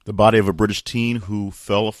The body of a British teen who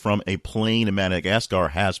fell from a plane in Madagascar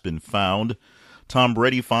has been found. Tom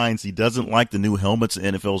Brady finds he doesn't like the new helmets the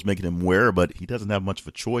NFL is making him wear, but he doesn't have much of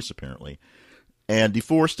a choice, apparently. And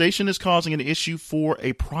deforestation is causing an issue for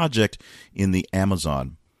a project in the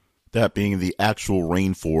Amazon. That being the actual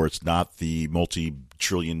rainforest, not the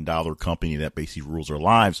multi-trillion-dollar company that basically rules our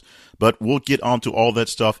lives. But we'll get onto all that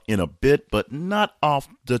stuff in a bit, but not off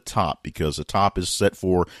the top, because the top is set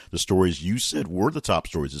for the stories you said were the top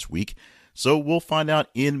stories this week. So we'll find out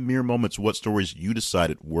in mere moments what stories you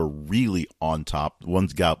decided were really on top. The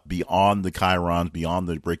ones got beyond the chyrons, beyond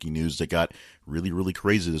the breaking news that got really, really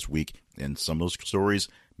crazy this week. And some of those stories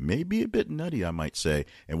may be a bit nutty, I might say.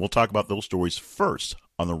 And we'll talk about those stories first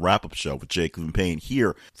on the wrap-up show with Jay Cleveland Payne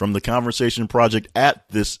here from the Conversation Project at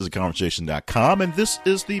thisisaconversation.com. And this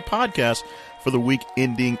is the podcast for the week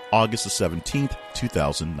ending August the 17th,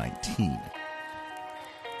 2019.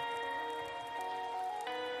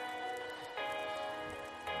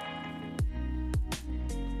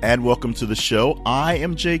 And welcome to the show. I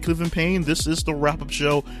am Jay Cleveland Payne. This is the wrap-up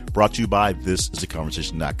show brought to you by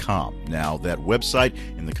thisisaconversation.com. Now, that website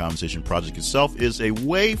and the Conversation Project itself is a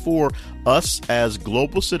way for us as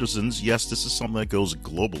global citizens, yes, this is something that goes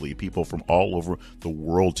globally, people from all over the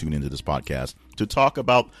world tune into this podcast, to talk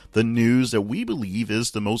about the news that we believe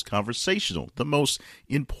is the most conversational, the most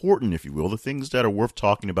important, if you will, the things that are worth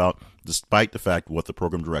talking about, despite the fact what the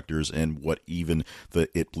program directors and what even the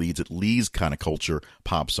it leads kind of culture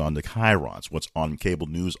pops on the chyrons. What's on cable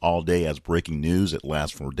news all day as breaking news, it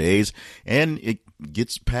lasts for days, and it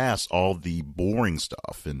gets past all the boring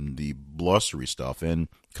stuff and the blustery stuff, and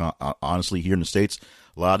honestly, here in the States,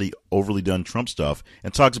 a lot of the overly done Trump stuff,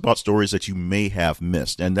 and talks about stories that you may have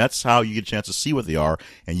missed. And that's how you get a chance to see what they are,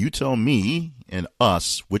 and you tell me and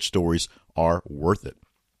us which stories are worth it.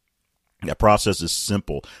 That process is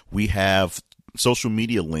simple. We have social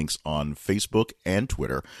media links on Facebook and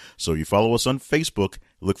Twitter. So you follow us on Facebook,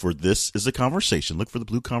 look for This Is a Conversation, look for the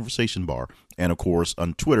blue conversation bar. And of course,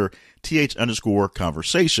 on Twitter,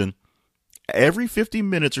 th_conversation. Every 50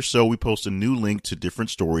 minutes or so, we post a new link to different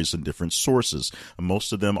stories and different sources.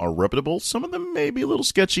 Most of them are reputable. Some of them may be a little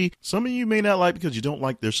sketchy. Some of you may not like because you don't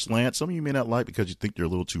like their slant. Some of you may not like because you think they're a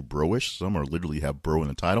little too bro-ish. Some are literally have bro in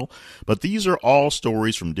the title. But these are all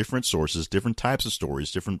stories from different sources, different types of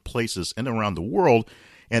stories, different places and around the world.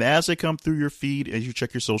 And as they come through your feed, as you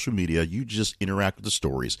check your social media, you just interact with the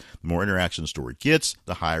stories. The more interaction the story gets,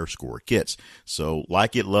 the higher score it gets. So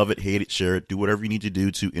like it, love it, hate it, share it, do whatever you need to do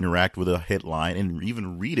to interact with a headline and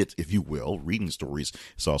even read it, if you will. Reading stories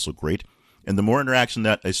is also great. And the more interaction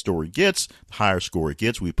that a story gets, the higher score it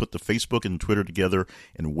gets. We put the Facebook and Twitter together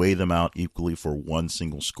and weigh them out equally for one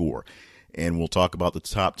single score. And we'll talk about the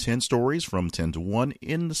top 10 stories from 10 to 1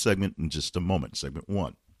 in the segment in just a moment, segment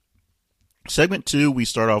 1. Segment 2, we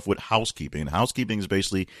start off with housekeeping. Housekeeping is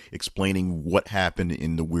basically explaining what happened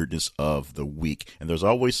in the weirdness of the week. And there's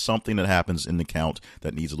always something that happens in the count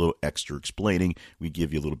that needs a little extra explaining. We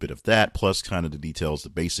give you a little bit of that, plus kind of the details, the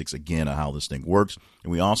basics, again, of how this thing works.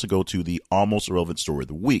 And we also go to the almost irrelevant story of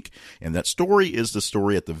the week. And that story is the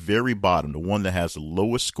story at the very bottom, the one that has the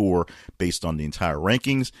lowest score based on the entire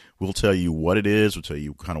rankings. We'll tell you what it is. We'll tell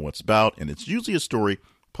you kind of what's about. And it's usually a story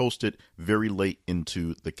posted very late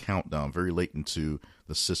into the countdown, very late into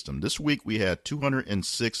the system. This week we had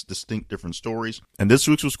 206 distinct different stories, and this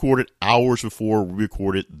week's was recorded hours before we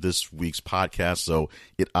recorded this week's podcast, so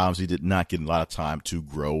it obviously did not get a lot of time to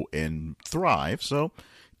grow and thrive, so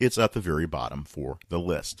it's at the very bottom for the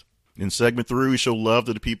list. In segment 3, we show love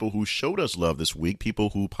to the people who showed us love this week,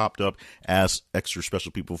 people who popped up as extra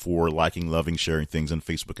special people for liking, loving, sharing things on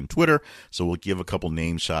Facebook and Twitter. So we'll give a couple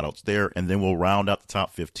name shout outs there, and then we'll round out the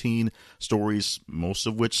top 15 stories, most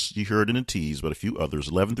of which you heard in a tease, but a few others,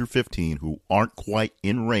 11 through 15, who aren't quite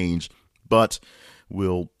in range, but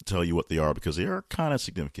we'll tell you what they are because they are kind of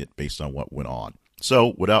significant based on what went on.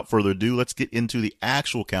 So without further ado, let's get into the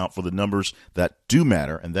actual count for the numbers that do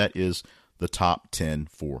matter, and that is the top 10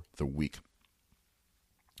 for the week.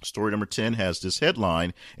 Story number 10 has this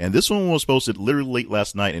headline, and this one was posted literally late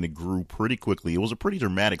last night, and it grew pretty quickly. It was a pretty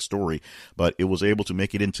dramatic story, but it was able to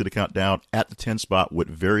make it into the countdown at the 10 spot with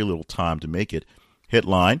very little time to make it.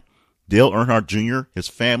 Headline, Dale Earnhardt Jr., his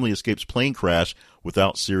family escapes plane crash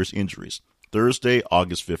without serious injuries. Thursday,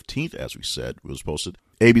 August 15th, as we said, it was posted.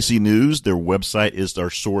 ABC News, their website is our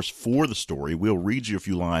source for the story. We'll read you a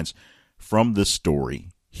few lines from this story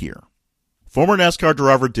here. Former NASCAR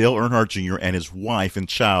driver Dale Earnhardt Jr. and his wife and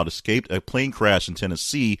child escaped a plane crash in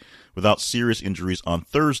Tennessee without serious injuries on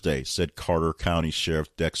Thursday, said Carter County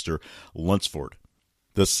Sheriff Dexter Lunsford.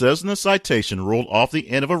 The Cessna Citation rolled off the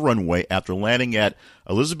end of a runway after landing at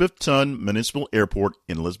Elizabethton Municipal Airport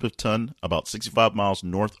in Elizabethton, about 65 miles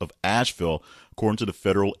north of Asheville, according to the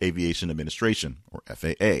Federal Aviation Administration, or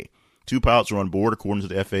FAA. 2 pilots were on board, according to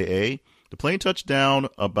the FAA. The plane touched down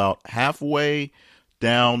about halfway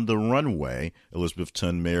down the runway,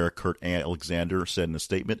 Elizabethton Mayor Kurt Alexander said in a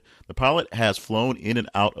statement. The pilot has flown in and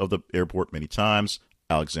out of the airport many times,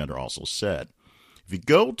 Alexander also said. If you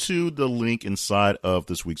go to the link inside of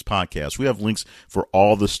this week's podcast, we have links for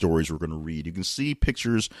all the stories we're going to read. You can see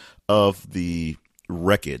pictures of the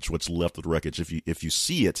wreckage, what's left of the wreckage. If you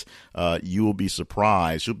see it, you will be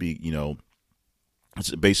surprised. You'll be,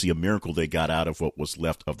 it's basically a miracle they got out of what was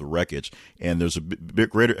left of the wreckage. And there's a bit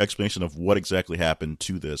greater explanation of what exactly happened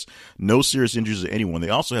to this. No serious injuries to anyone. They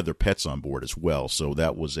also had their pets on board as well. So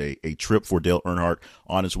that was a trip for Dale Earnhardt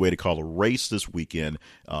on his way to call a race this weekend.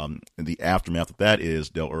 And the aftermath of that is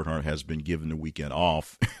Dale Earnhardt has been given the weekend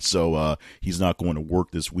off. So he's not going to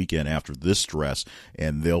work this weekend after this stress.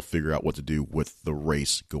 And they'll figure out what to do with the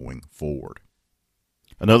race going forward.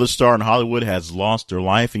 Another star in Hollywood has lost their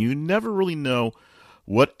life. And you never really know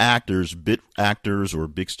what actors, bit actors or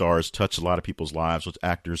big stars touch a lot of people's lives, what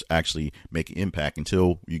actors actually make an impact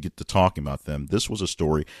until you get to talking about them. This was a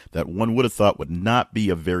story that one would have thought would not be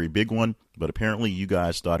a very big one, but apparently you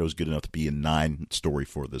guys thought it was good enough to be a 9 story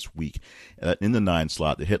for this week. In the 9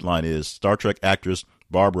 slot, the headline is Star Trek actress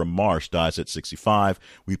Barbara Marsh dies at 65.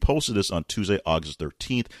 We posted this on Tuesday, August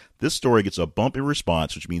 13th. This story gets a bump in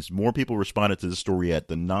response, which means more people responded to this story at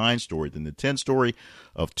the 9 story than the 10 story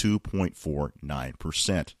of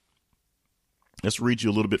 2.49%. Let's read you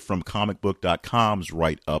a little bit from comicbook.com's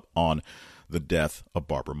write-up on the death of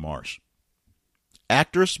Barbara Marsh.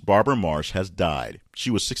 Actress Barbara Marsh has died.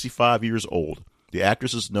 She was 65 years old. The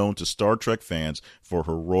actress is known to Star Trek fans for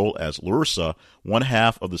her role as Lursa, one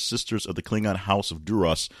half of the Sisters of the Klingon House of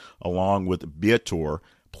Duras, along with Beator,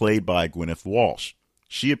 played by Gwyneth Walsh.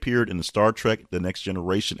 She appeared in the Star Trek The Next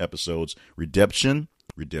Generation episodes Redemption,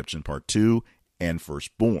 Redemption Part 2, and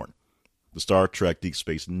Firstborn, the Star Trek Deep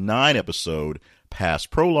Space Nine episode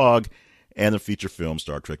Past Prologue, and the feature film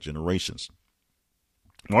Star Trek Generations.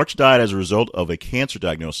 March died as a result of a cancer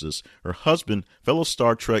diagnosis. Her husband, fellow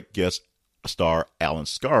Star Trek guest star Alan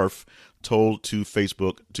Scarf, told to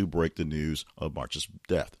Facebook to break the news of March's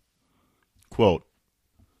death. Quote,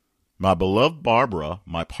 "My beloved Barbara,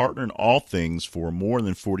 my partner in all things for more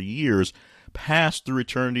than 40 years, passed through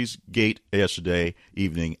eternity's gate yesterday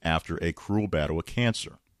evening after a cruel battle with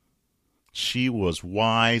cancer. She was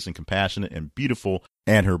wise and compassionate and beautiful,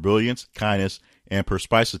 and her brilliance, kindness, and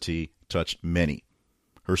perspicacity touched many.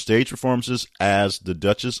 Her stage performances as the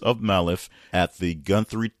Duchess of Malif at the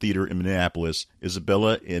Guthrie Theatre in Minneapolis,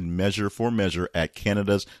 Isabella in Measure for Measure at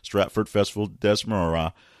Canada's Stratford Festival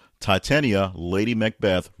Desmara, Titania, Lady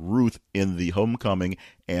Macbeth, Ruth in The Homecoming,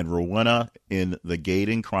 and Rowena in The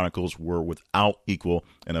Gaydon Chronicles were without equal,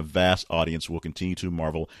 and a vast audience will continue to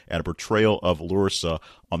marvel at a portrayal of Lursa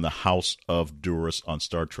on the House of Duras on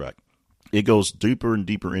Star Trek." It goes deeper and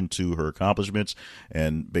deeper into her accomplishments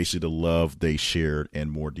and basically the love they shared and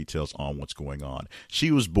more details on what's going on.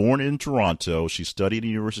 She was born in Toronto. She studied at the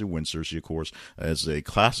University of Windsor. She, of course, is a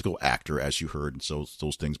classical actor, as you heard, and so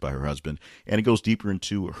those things by her husband. And it goes deeper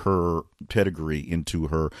into her pedigree, into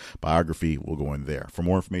her biography. We'll go in there. For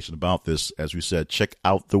more information about this, as we said, check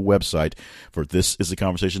out the website for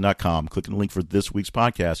thisistheconversation.com. Click on the link for this week's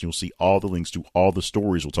podcast, and you'll see all the links to all the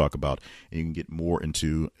stories we'll talk about. And you can get more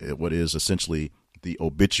into what is essentially the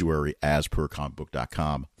obituary as per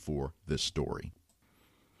comicbook.com for this story.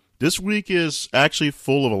 This week is actually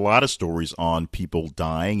full of a lot of stories on people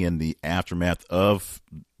dying and the aftermath of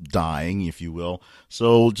dying, if you will.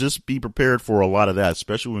 So just be prepared for a lot of that,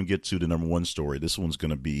 especially when we get to the number 1 story. This one's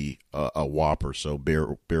going to be a whopper, so bear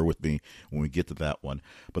with me when we get to that one.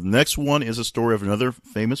 But the next one is a story of another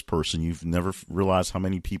famous person. You've never realized how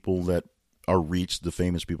many people that are reached, the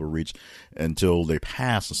famous people reached until they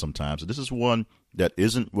pass sometimes. And this is one that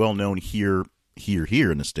isn't well known here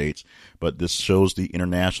in the States, but this shows the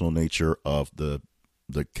international nature of the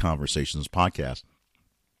Conversations podcast.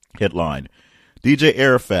 Headline: DJ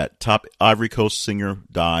Arafat, top Ivory Coast singer,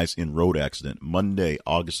 dies in road accident. Monday,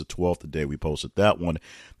 August the 12th, the day we posted that one.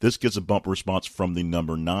 This gets a bumper response from the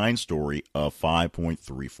number 9 story of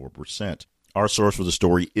 5.34%. Our source for the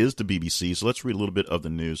story is the BBC, so let's read a little bit of the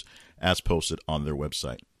news as posted on their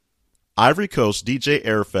website. Ivory Coast DJ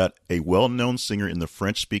Arafat, a well-known singer in the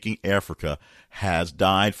French-speaking Africa, has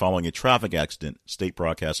died following a traffic accident, state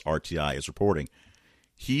broadcast RTI is reporting.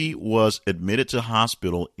 He was admitted to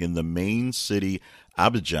hospital in the main city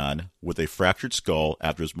Abidjan with a fractured skull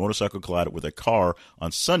after his motorcycle collided with a car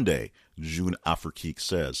on Sunday, June Afrique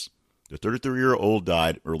says. The 33-year-old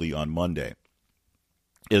died early on Monday.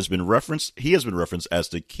 He has been referenced as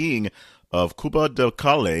the king of Cuba del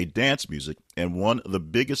Calle dance music, and one of the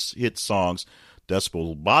biggest hit songs,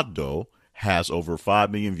 Despobado, has over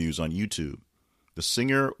 5 million views on YouTube. The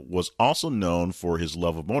singer was also known for his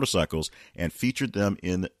love of motorcycles and featured them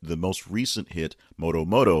in the most recent hit, Moto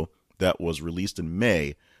Moto, that was released in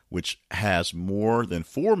May, which has more than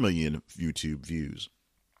 4 million YouTube views.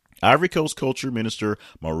 Ivory Coast Culture Minister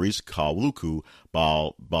Maurice Kaluku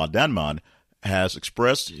Baldanman has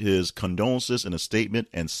expressed his condolences in a statement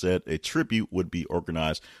and said a tribute would be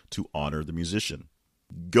organized to honor the musician.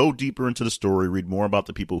 Go deeper into the story, read more about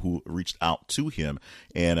the people who reached out to him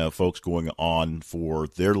and folks going on for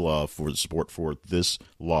their love, for the support for this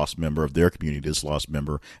lost member of their community, this lost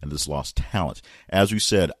member and this lost talent. As we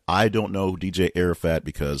said, I don't know DJ Arafat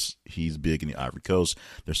because he's big in the Ivory Coast.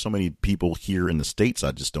 There's so many people here in the States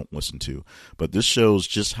I just don't listen to. But this shows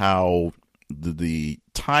just how the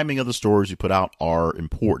timing of the stories we put out are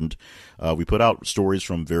important. We put out stories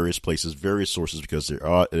from various places, various sources, because it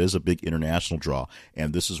is a big international draw,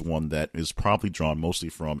 and this is one that is probably drawn mostly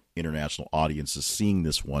from international audiences seeing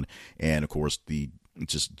this one, and of course the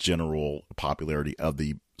just general popularity of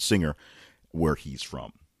the singer where he's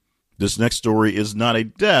from. This next story is not a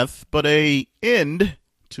death, but a end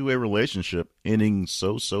to a relationship ending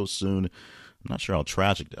so soon. I'm not sure how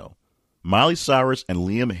tragic though. Miley Cyrus and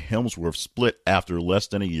Liam Hemsworth split after less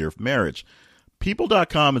than a year of marriage.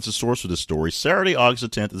 People.com is the source for this story. Saturday, August the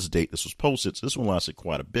 10th is the date this was posted, so this one lasted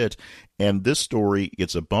quite a bit. And this story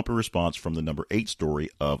gets a bumper response from the number 8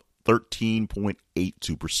 story of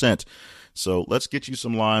 13.82%. So let's get you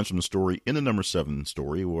some lines from the story in the number 7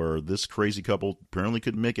 story, where this crazy couple apparently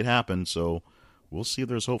couldn't make it happen. So we'll see if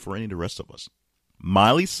there's hope for any of the rest of us.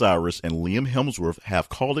 Miley Cyrus and Liam Hemsworth have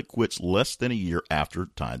called it quits less than a year after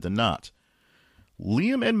tying the knot.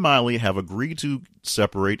 Liam and Miley have agreed to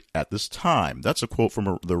separate at this time. That's a quote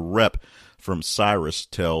from the rep from Cyrus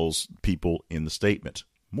tells People in the statement.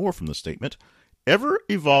 More from the statement. Ever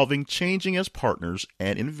evolving, changing as partners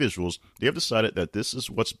and individuals, they have decided that this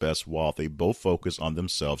is what's best while they both focus on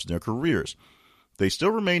themselves and their careers. They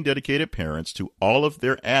still remain dedicated parents to all of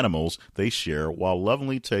their animals they share while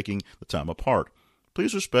lovingly taking the time apart.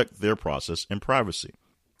 Please respect their process and privacy.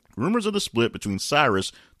 Rumors of the split between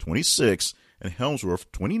Cyrus, 26, and Hemsworth,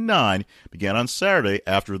 29, began on Saturday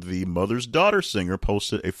after the mother's-daughter singer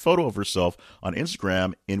posted a photo of herself on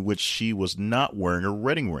Instagram in which she was not wearing a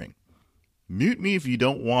wedding ring. "Mute me if you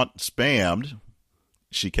don't want spammed,"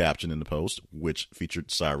 she captioned in the post, which featured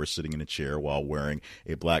Cyrus sitting in a chair while wearing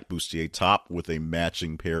a black bustier top with a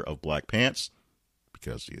matching pair of black pants,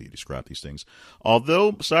 because you describe these things.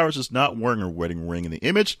 Although Cyrus is not wearing her wedding ring in the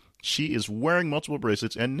image, she is wearing multiple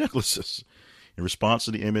bracelets and necklaces. In response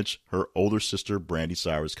to the image, her older sister, Brandy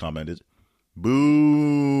Cyrus, commented,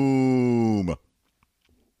 "Boom." All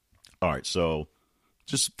right, so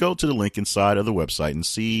just go to the link inside of the website and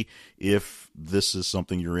see if this is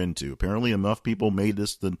something you're into. Apparently enough people made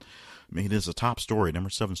this a top story, number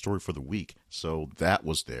 7 story for the week. So that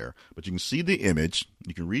was there. But you can see the image.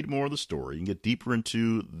 You can read more of the story. You can get deeper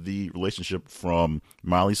into the relationship from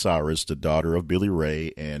Miley Cyrus, the daughter of Billy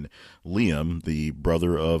Ray, and Liam, the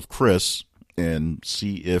brother of Chris, and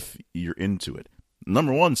see if you're into it.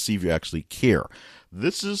 Number 1, see if you actually care.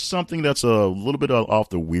 This is something that's a little bit off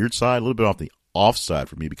the weird side, a little bit off the off side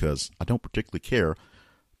for me because I don't particularly care.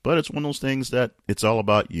 But it's one of those things that it's all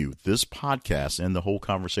about you. This podcast and the whole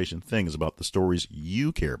conversation thing is about the stories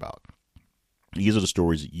you care about. These are the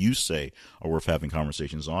stories that you say are worth having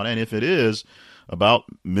conversations on. And if it is about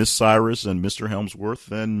Miss Cyrus and Mr. Hemsworth,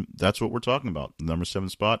 then that's what we're talking about. The number 7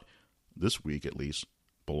 spot, this week at least,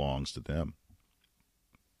 belongs to them.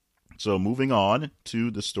 So moving on to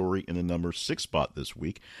the story in the number 6 spot this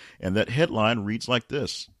week. And that headline reads like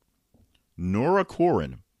this. Nora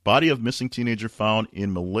Corin, body of missing teenager found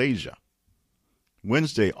in Malaysia.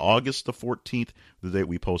 Wednesday, August the 14th, the day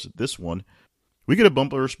we posted this one, we get a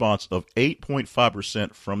bumper response of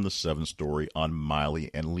 8.5% from the 7 story on Miley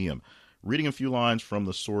and Liam. Reading a few lines from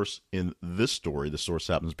the source in this story, the source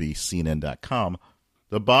happens to be CNN.com.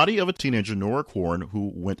 The body of a teenager, Nora Corin,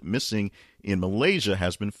 who went missing in Malaysia,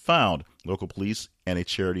 has been found. Local police and a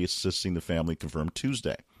charity assisting the family confirmed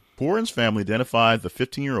Tuesday. Corin's family identified the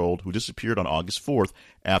 15-year-old who disappeared on August 4th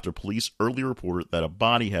after police earlier reported that a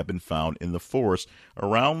body had been found in the forest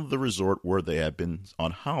around the resort where they had been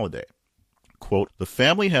on holiday. Quote, the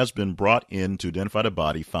family has been brought in to identify the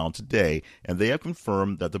body found today, and they have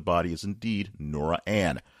confirmed that the body is indeed Nora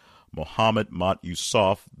Ann. Mohammed Mat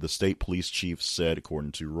Yusuf, the state police chief, said,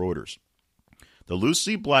 according to Reuters. The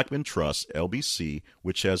Lucy Blackman Trust, LBC,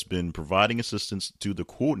 which has been providing assistance to the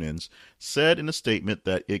Courtnans, said in a statement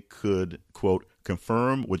that it could, quote,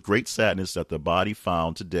 confirm with great sadness that the body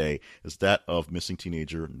found today is that of missing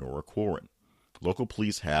teenager Nora Quarren. Local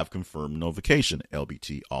police have confirmed no vacation,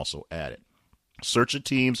 LBT also added. Search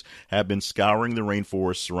teams have been scouring the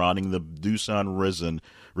rainforest surrounding the Dusan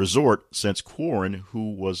Resort since Quarren,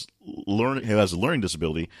 who has a learning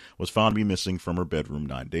disability, was found to be missing from her bedroom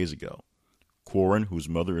 9 days ago. Quarren, whose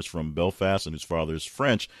mother is from Belfast and whose father is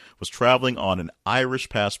French, was traveling on an Irish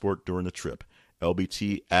passport during the trip.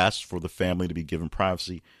 LBT asked for the family to be given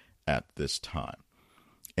privacy at this time.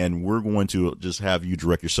 And we're going to just have you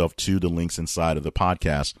direct yourself to the links inside of the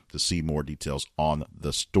podcast to see more details on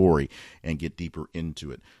the story and get deeper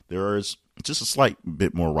into it. There is just a slight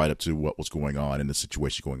bit more write-up to what was going on and the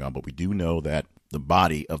situation going on, but we do know that the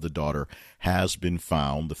body of the daughter has been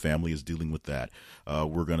found. The family is dealing with that.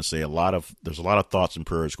 We're going to say there's a lot of thoughts and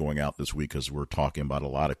prayers going out this week because we're talking about a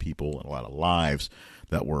lot of people and a lot of lives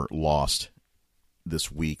that were lost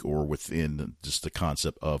this week or within just the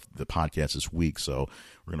concept of the podcast this week. So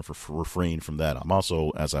we're going to refrain from that. I'm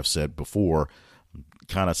also, as I've said before,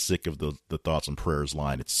 kind of sick of the thoughts and prayers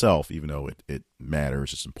line itself, even though it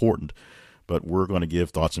matters, it's important. But we're going to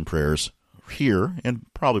give thoughts and prayers here and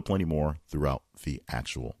probably plenty more throughout the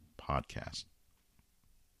actual podcast.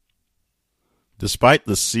 Despite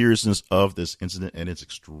the seriousness of this incident, and it's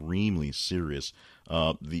extremely serious,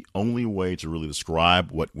 the only way to really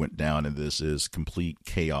describe what went down in this is complete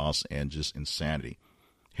chaos and just insanity.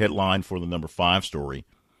 Headline for the number 5 story: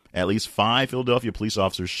 at least 5 Philadelphia police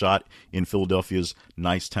officers shot in Philadelphia's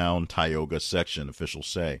Nicetown Tioga section, officials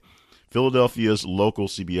say. Philadelphia's local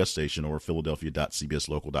CBS station, or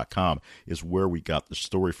philadelphia.cbslocal.com, is where we got the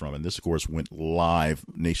story from. And this, of course, went live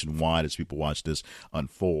nationwide as people watched this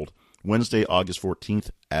unfold. Wednesday, August 14th,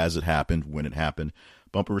 as it happened, when it happened.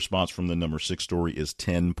 Bumper response from the number 6 story is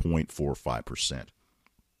 10.45%.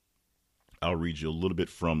 I'll read you a little bit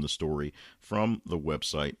from the story from the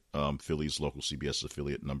website, Philly's local CBS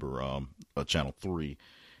affiliate number, Channel 3.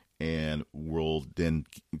 And we'll then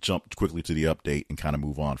jump quickly to the update and kind of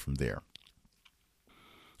move on from there.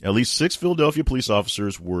 At least 6 Philadelphia police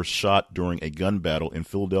officers were shot during a gun battle in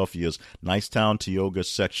Philadelphia's Nicetown Tioga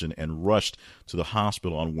section and rushed to the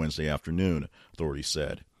hospital on Wednesday afternoon, authorities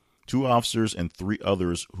said. 2 officers and 3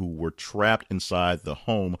 others who were trapped inside the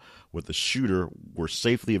home with the shooter were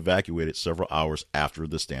safely evacuated several hours after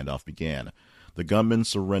the standoff began. The gunman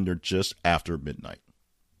surrendered just after midnight.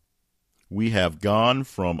 We have gone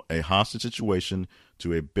from a hostage situation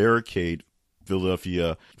to a barricade,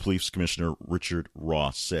 Philadelphia Police Commissioner Richard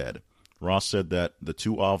Ross said. Ross said that the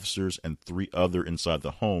 2 officers and 3 others inside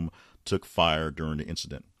the home took fire during the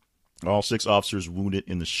incident. All 6 officers wounded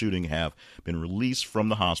in the shooting have been released from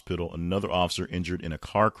the hospital. Another officer injured in a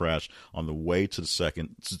car crash on the way to the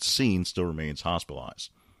scene still remains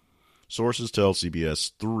hospitalized. Sources tell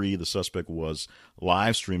CBS 3 the suspect was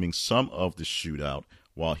live streaming some of the shootout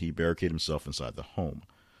while he barricaded himself inside the home.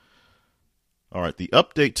 All right, the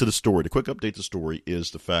update to the story, the quick update to the story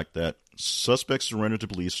is the fact that suspects surrendered to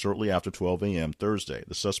police shortly after 12 a.m. Thursday.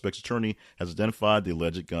 The suspect's attorney has identified the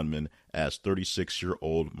alleged gunman as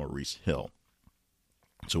 36-year-old Maurice Hill.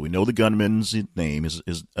 So we know the gunman's name,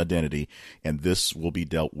 his identity, and this will be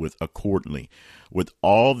dealt with accordingly. With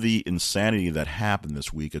all the insanity that happened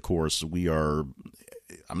this week, of course,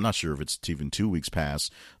 I'm not sure if it's even 2 weeks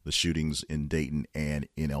past the shootings in Dayton and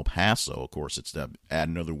in El Paso. Of course, it's to add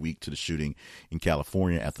another week to the shooting in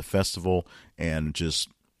California at the festival, and just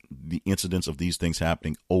the incidents of these things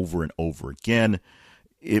happening over and over again.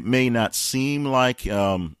 It may not seem like,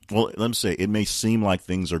 it may seem like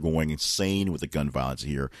things are going insane with the gun violence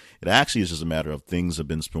here. It actually is just a matter of things have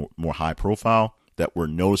been more high profile, that we're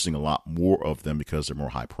noticing a lot more of them because they're more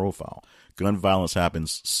high profile. Gun violence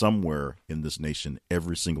happens somewhere in this nation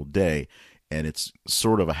every single day, and it's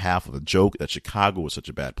sort of a half of a joke that Chicago is such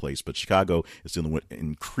a bad place, but Chicago is dealing with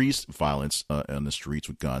increased violence on the streets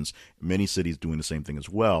with guns. Many cities doing the same thing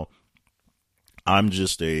as well. I'm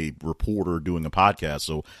just a reporter doing a podcast,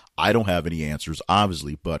 so I don't have any answers,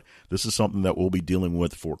 obviously, but this is something that we'll be dealing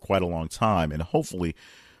with for quite a long time, and hopefully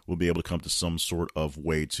we'll be able to come to some sort of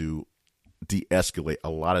way to de-escalate a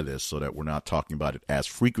lot of this so that we're not talking about it as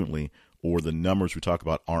frequently, or the numbers we talk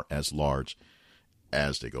about aren't as large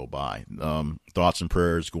as they go by. Thoughts and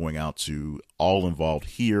prayers going out to all involved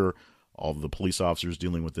here, all the police officers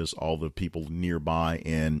dealing with this, all the people nearby,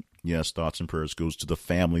 and yes, thoughts and prayers goes to the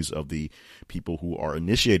families of the people who are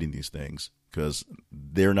initiating these things, because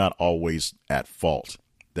they're not always at fault.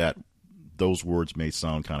 Those words may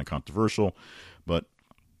sound kind of controversial, but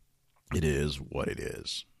it is what it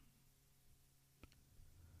is.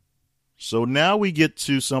 So now we get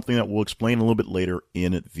to something that we'll explain a little bit later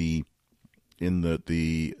in the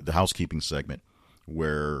housekeeping segment,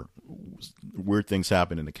 where weird things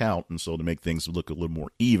happen in the count, and so to make things look a little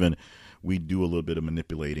more even, we do a little bit of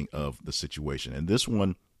manipulating of the situation. And this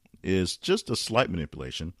one is just a slight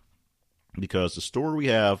manipulation, because the story we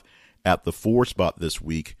have at the 4 spot this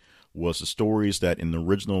week was the stories that in the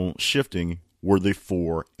original shifting were the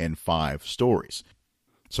 4 and 5 stories.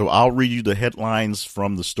 So I'll read you the headlines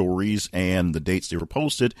from the stories and the dates they were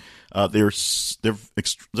posted. They're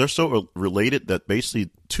so related that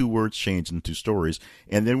basically 2 words change into stories,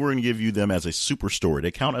 and then we're going to give you them as a super story.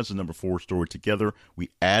 They count as the number 4 story together.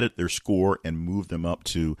 We added their score and moved them up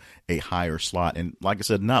to a higher slot, and like I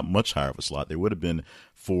said, not much higher of a slot. They would have been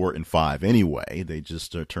 4 and 5 anyway. They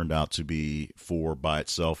just turned out to be 4 by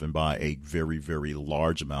itself and by a very, very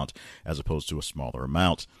large amount as opposed to a smaller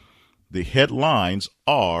amount. The headlines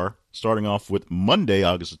are, starting off with Monday,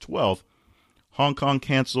 August the 12th, Hong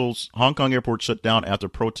Kong airport shut down after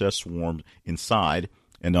protests swarmed inside.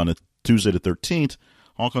 And on Tuesday the 13th,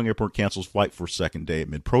 Hong Kong airport cancels flight for second day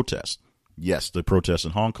amid protests. Yes, the protests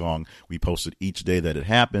in Hong Kong, we posted each day that it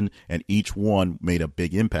happened, and each one made a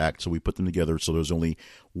big impact, so we put them together so there's only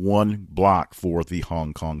one block for the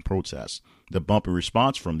Hong Kong protests. The bump in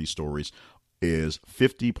response from these stories is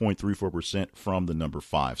 50.34% from the number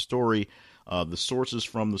 5 story. The sources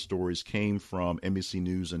from the stories came from NBC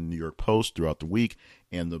News and New York Post throughout the week,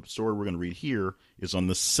 and the story we're going to read here is on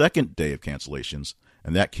the second day of cancellations,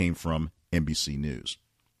 and that came from NBC News.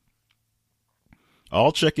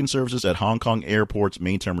 All check-in services at Hong Kong Airport's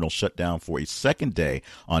main terminal shut down for a second day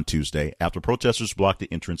on Tuesday after protesters blocked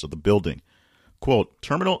the entrance of the building. Quote,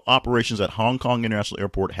 terminal operations at Hong Kong International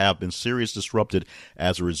Airport have been seriously disrupted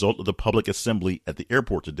as a result of the public assembly at the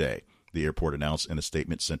airport today, the airport announced in a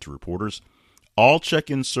statement sent to reporters. All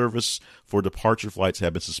check-in service for departure flights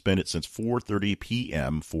have been suspended since 4:30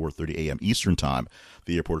 p.m., 4:30 a.m. Eastern Time,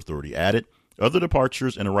 the airport authority added. Other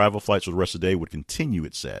departures and arrival flights for the rest of the day would continue,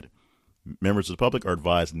 it said. Members of the public are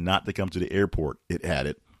advised not to come to the airport, it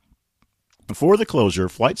added. Before the closure,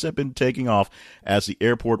 flights have been taking off as the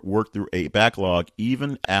airport worked through a backlog,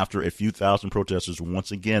 even after a few thousand protesters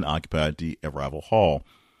once again occupied the arrival hall.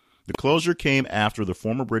 The closure came after the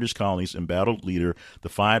former British colony's embattled leader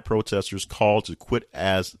defied protesters' call to quit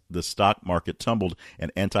as the stock market tumbled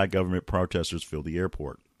and anti-government protesters filled the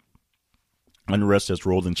airport. Unrest has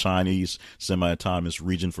rolled in Chinese semi-autonomous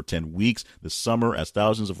region for 10 weeks this summer as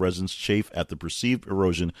thousands of residents chafe at the perceived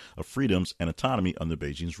erosion of freedoms and autonomy under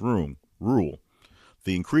Beijing's rule.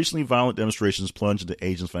 The increasingly violent demonstrations plunged the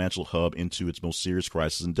Asian financial hub into its most serious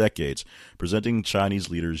crisis in decades, presenting Chinese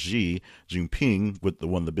leader Xi Jinping with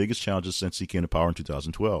one of the biggest challenges since he came to power in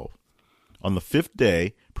 2012. On the 5th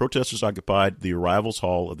day, protesters occupied the arrivals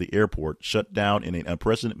hall of the airport, shut down in an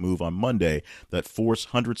unprecedented move on Monday that forced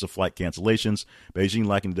hundreds of flight cancellations, Beijing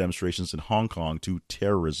likening the demonstrations in Hong Kong to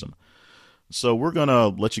terrorism. So we're going to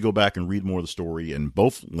let you go back and read more of the story, and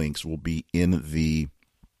both links will be in the...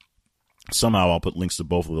 Somehow I'll put links to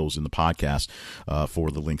both of those in the podcast for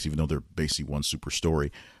the links, even though they're basically one super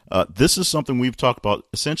story. This is something we've talked about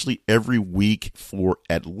essentially every week for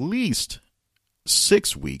at least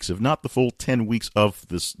 6 weeks, if not the full 10 weeks of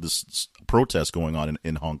this protest going on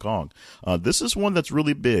in Hong Kong. This is one that's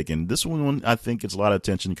really big, and this one I think gets a lot of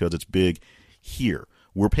attention because it's big here.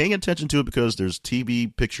 We're paying attention to it because there's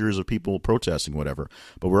TV pictures of people protesting, whatever,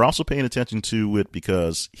 but we're also paying attention to it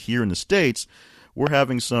because here in the States, we're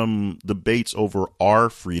having some debates over our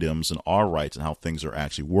freedoms and our rights and how things are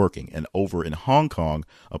actually working. And over in Hong Kong,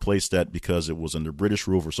 a place that, because it was under British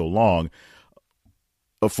rule for so long,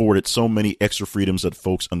 afforded so many extra freedoms that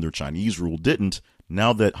folks under Chinese rule didn't.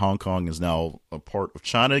 Now that Hong Kong is now a part of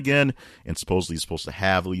China again and supposedly supposed to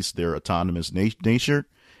have at least their autonomous nature,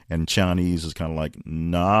 and Chinese is kind of like,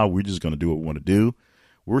 nah, we're just going to do what we want to do.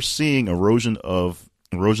 We're seeing erosion of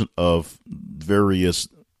various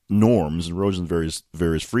norms, erosion of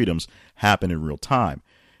various freedoms happen in real time.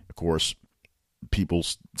 Of course, people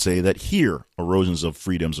say that here erosions of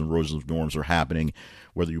freedoms and erosions of norms are happening,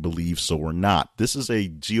 whether you believe so or not. This is a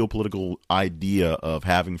geopolitical idea of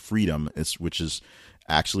having freedom, which is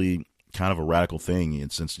actually kind of a radical thing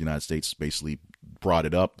since the United States basically brought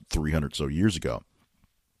it up 300 so years ago.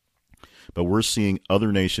 But we're seeing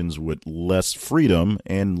other nations with less freedom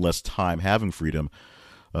and less time having freedom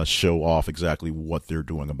show off exactly what they're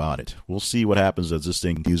doing about it. We'll see what happens as this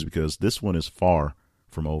thing continues because this one is far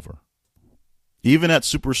from over. Even at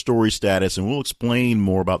super story status, and we'll explain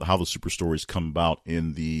more about how the super stories come about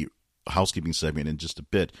in the housekeeping segment in just a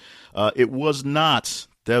bit, it was not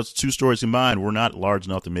those two stories combined were not large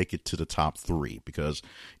enough to make it to the top three, because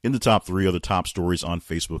in the top three are the top stories on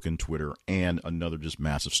Facebook and Twitter and another just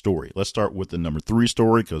massive story. Let's start with the number 3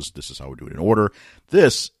 story, because this is how we do it in order.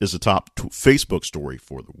 This is the top Facebook story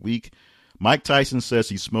for the week. Mike Tyson says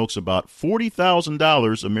he smokes about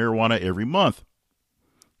 $40,000 of marijuana every month.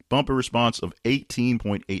 Bumper response of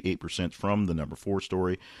 18.88% from the number 4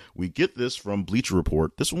 story. We get this from Bleacher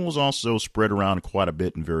Report. This one was also spread around quite a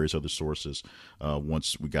bit in various other sources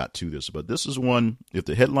once we got to this. But this is one, if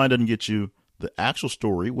the headline doesn't get you, the actual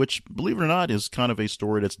story, which, believe it or not, is kind of a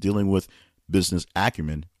story that's dealing with business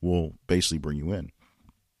acumen, will basically bring you in.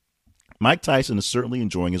 Mike Tyson is certainly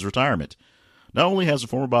enjoying his retirement. Not only has the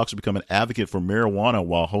former boxer become an advocate for marijuana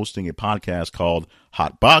while hosting a podcast called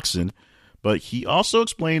Hot Boxing, but he also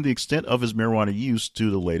explained the extent of his marijuana use to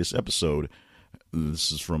the latest episode.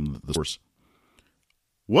 This is from the source.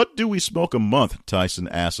 What do we smoke a month? Tyson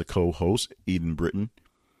asked a co-host, Eden Britton.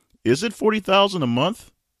 Is it 40,000 a month?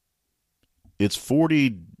 It's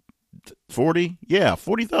 40? Yeah,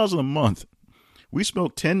 40,000 a month. We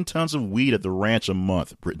smoke 10 tons of weed at the ranch a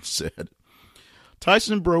month, Britton said.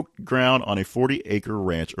 Tyson broke ground on a 40-acre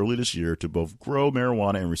ranch early this year to both grow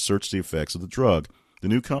marijuana and research the effects of the drug. The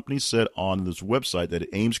new company said on this website that it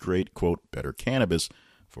aims to create, quote, better cannabis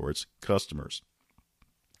for its customers.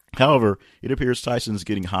 However, it appears Tyson is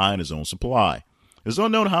getting high on his own supply. It's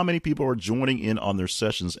unknown how many people are joining in on their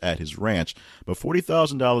sessions at his ranch, but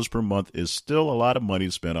 $40,000 per month is still a lot of money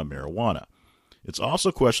to spend on marijuana. It's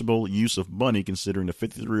also questionable use of money considering the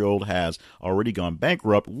 53-year-old has already gone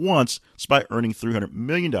bankrupt once despite earning $300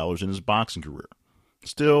 million in his boxing career.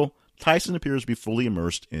 Still, Tyson appears to be fully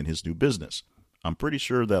immersed in his new business. I'm pretty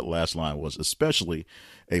sure that last line was especially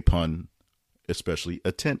a pun, especially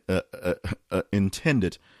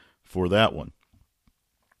intended for that one.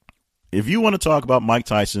 If you want to talk about Mike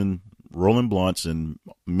Tyson rolling blunts and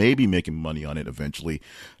maybe making money on it eventually,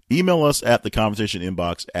 email us at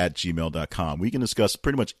theconversationinbox@gmail.com. We can discuss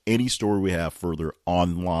pretty much any story we have further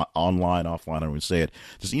online, offline, I don't even say it.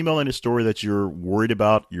 Just email in a story that you're worried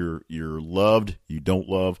about, you're loved, you don't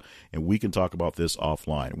love, and we can talk about this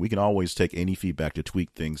offline. We can always take any feedback to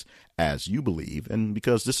tweak things as you believe. And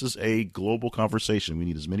because this is a global conversation, we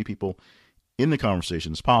need as many people in the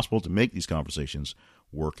conversation as possible to make these conversations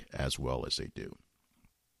work as well as they do.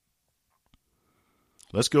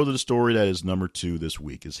 Let's go to the story that is number 2 this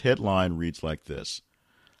week. His headline reads like this.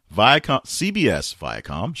 CBS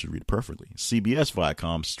should read it perfectly. CBS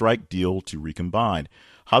Viacom strike deal to recombine.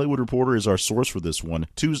 Hollywood Reporter is our source for this one.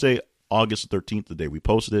 Tuesday, August 13th, the day we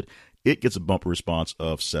posted it. It gets a bumper response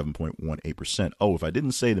of 7.18%. Oh, if I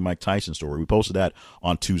didn't say the Mike Tyson story, we posted that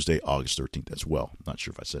on Tuesday, August 13th as well. Not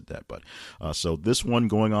sure if I said that, but so this one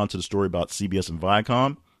going on to the story about CBS and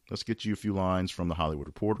Viacom. Let's get you a few lines from the Hollywood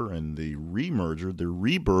Reporter and the remerger, the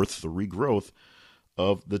rebirth, the regrowth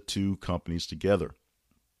of the two companies together.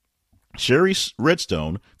 Sherry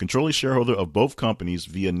Redstone, controlling shareholder of both companies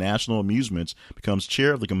via National Amusements, becomes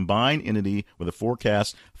chair of the combined entity with a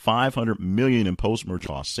forecast $500 million in post-merger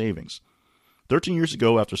cost savings. 13 years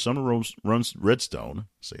ago, after Sumner Redstone,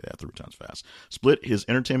 say that 3 times fast, split his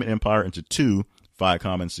entertainment empire into two,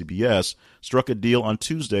 Viacom and CBS, struck a deal on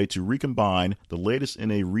Tuesday to recombine, the latest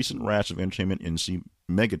in a recent rash of entertainment industry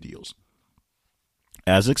mega deals.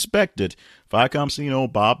 As expected, Viacom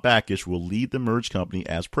CEO Bob Bakish will lead the merged company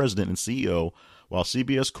as president and CEO, while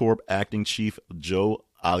CBS Corp acting chief Joe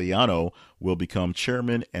Aliano will become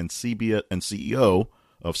chairman and CEO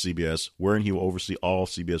of CBS, wherein he will oversee all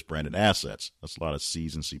CBS branded assets. That's a lot of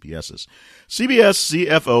C's and CBS's. CBS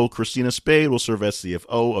CFO Christina Spade will serve as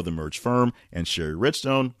CFO of the merged firm, and Sherry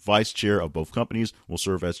Redstone, vice chair of both companies, will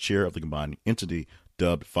serve as chair of the combined entity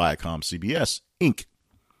dubbed Viacom CBS Inc.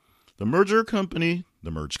 The merged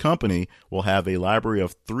company will have a library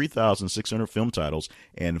of 3,600 film titles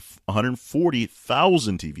and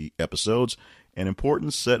 140,000 TV episodes, an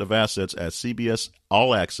important set of assets as CBS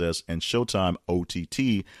All Access and Showtime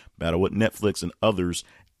OTT battle with Netflix and others,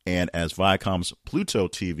 and as Viacom's Pluto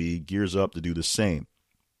TV gears up to do the same.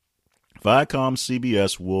 Viacom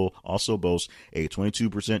CBS will also boast a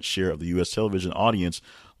 22% share of the U.S. television audience,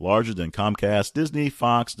 larger than Comcast, Disney,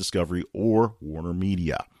 Fox, Discovery, or Warner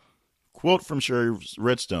Media. Quote from Sherry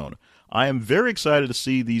Redstone, I am very excited to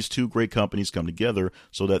see these two great companies come together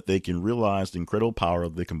so that they can realize the incredible power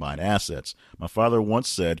of the combined assets. My father once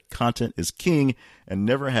said, content is king, and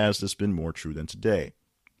never has this been more true than today.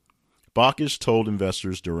 Bakish told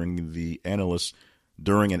investors during an analyst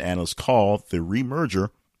call, the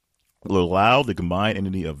remerger will allow the combined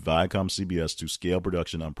entity of Viacom CBS to scale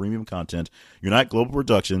production on premium content, unite global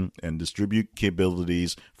production, and distribute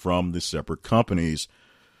capabilities from the separate companies.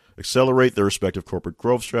 accelerate their respective corporate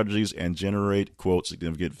growth strategies, and generate, quote,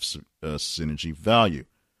 significant synergy value.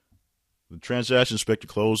 The transaction is expected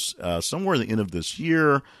to close somewhere at the end of this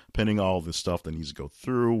year, pending all the stuff that needs to go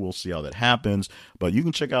through. We'll see how that happens. But you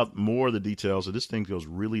can check out more of the details. So this thing goes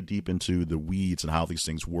really deep into the weeds and how these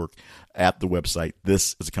things work at the website,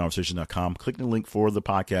 thisisaconversation.com. Click the link for the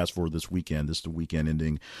podcast for this weekend. This is the weekend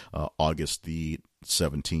ending August the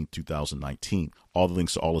 17th, 2019. All the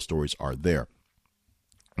links to all the stories are there.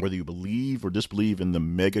 Whether you believe or disbelieve in the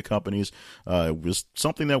mega companies, was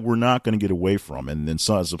something that we're not going to get away from. And then,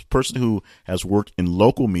 so as a person who has worked in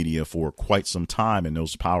local media for quite some time and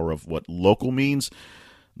knows the power of what local means,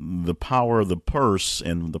 the power of the purse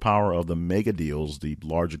and the power of the mega deals, the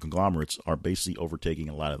larger conglomerates, are basically overtaking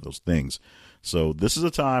a lot of those things. So this is a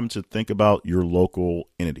time to think about your local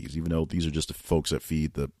entities, even though these are just the folks that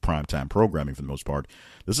feed the primetime programming for the most part.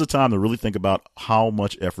 This is a time to really think about how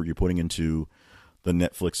much effort you're putting into the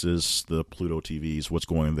Netflixes, the Pluto TVs, what's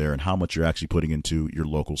going on there, and how much you're actually putting into your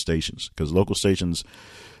local stations. Because local stations,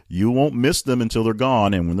 you won't miss them until they're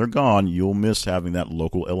gone, and when they're gone, you'll miss having that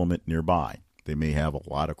local element nearby. They may have a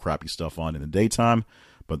lot of crappy stuff on in the daytime,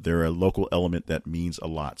 but they're a local element that means a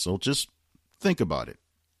lot. So just think about it,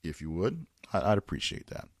 if you would. I'd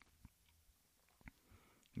appreciate that.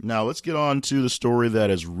 Now, let's get on to the story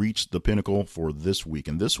that has reached the pinnacle for this week.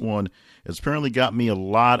 And this one has apparently got me a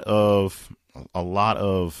lot of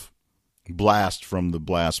blast from the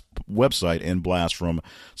Blast website and blast from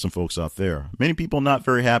some folks out there. Many people not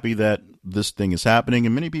very happy that this thing is happening,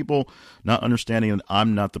 and many people not understanding that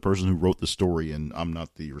I'm not the person who wrote the story and I'm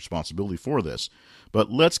not the responsibility for this. But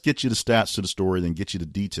let's get you the stats to the story, then get you the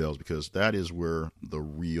details, because that is where the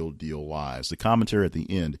real deal lies. The commentary at the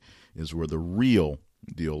end is where the real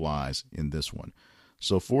deal lies in this one.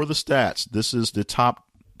 So for the stats, this is the top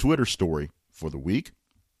Twitter story for the week.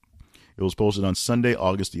 It was posted on Sunday,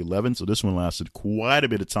 August the 11th, so this one lasted quite a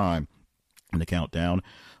bit of time in the countdown.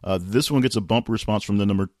 This one gets a bumper response from the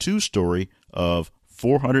number 2 story of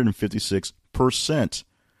 456%.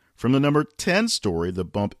 From the number 10 story, the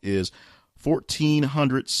bump is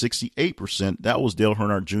 1,468%. That was Dale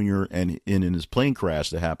Earnhardt Jr. and in his plane crash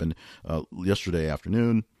that happened yesterday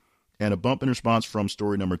afternoon. And a bump in response from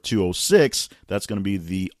story number 206. That's going to be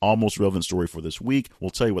the almost relevant story for this week. We'll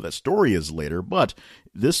tell you what that story is later. But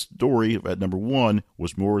this story at number 1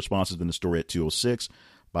 was more responsive than the story at 206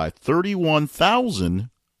 by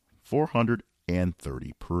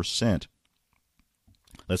 31,430%.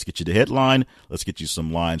 Let's get you the headline. Let's get you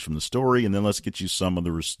some lines from the story. And then let's get you some of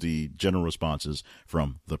the general responses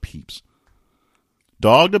from the peeps.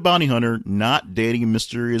 Dog the Bounty Hunter not dating a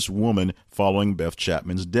mysterious woman following Beth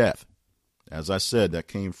Chapman's death. As I said, that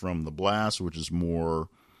came from the Blast, which is more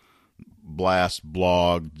Blast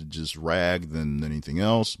blog, just rag than anything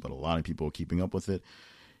else, but a lot of people are keeping up with it.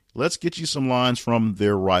 Let's get you some lines from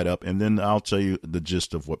their write-up, and then I'll tell you the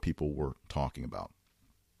gist of what people were talking about.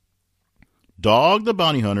 Dog the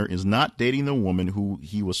Bounty Hunter is not dating the woman who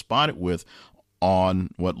he was spotted with on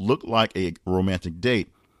what looked like a romantic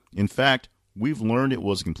date. In fact, we've learned it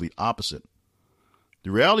was a complete opposite.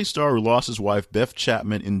 The reality star who lost his wife, Beth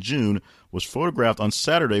Chapman, in June was photographed on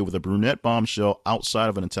Saturday with a brunette bombshell outside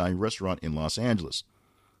of an Italian restaurant in Los Angeles.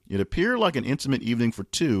 It appeared like an intimate evening for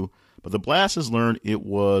two, but the Blast has learned it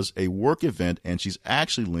was a work event and she's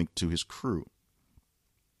actually linked to his crew.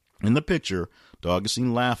 In the picture, Dog is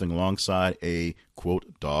seen laughing alongside a,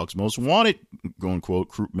 quote, Dog's Most Wanted, unquote,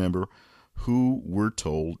 crew member who we're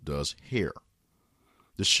told does hair.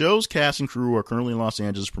 The show's cast and crew are currently in Los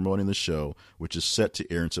Angeles promoting the show, which is set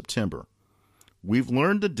to air in September. We've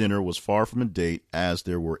learned the dinner was far from a date, as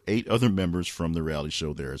there were 8 other members from the reality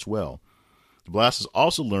show there as well. The Blast has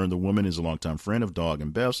also learned the woman is a longtime friend of Dog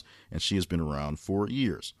and Beth's, and she has been around for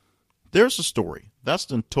years. There's the story. That's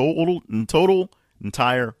the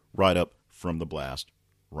entire write-up from the Blast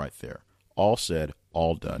right there. All said,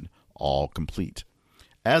 all done, all complete.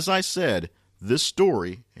 As I said, this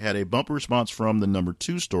story had a bumper response from the number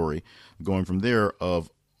 2 story, going from there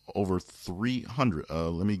of over 300.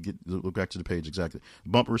 Let me look back to the page exactly.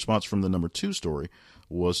 Bumper response from the number 2 story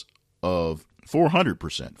was of 400%,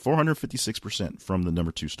 456% from the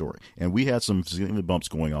number 2 story. And we had some significant bumps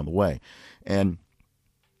going on the way. And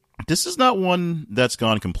this is not one that's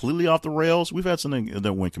gone completely off the rails. We've had something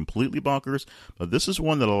that went completely bonkers, but this is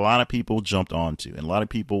one that a lot of people jumped onto. And a lot of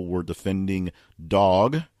people were defending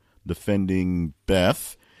Dog, defending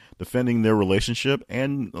Beth, defending their relationship,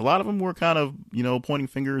 and a lot of them were kind of, pointing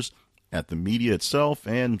fingers at the media itself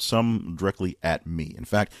and some directly at me. In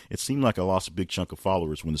fact, it seemed like I lost a big chunk of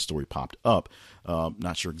followers when the story popped up.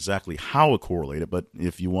 Not sure exactly how it correlated, but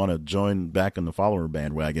if you want to join back on the follower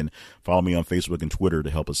bandwagon, follow me on Facebook and Twitter to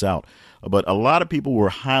help us out. But a lot of people were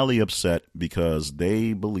highly upset because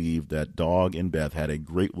they believed that Dog and Beth had a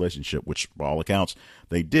great relationship, which by all accounts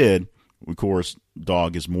they did. Of course,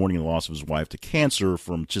 Dog is mourning the loss of his wife to cancer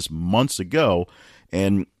from just months ago,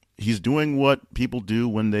 and he's doing what people do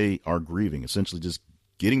when they are grieving, essentially just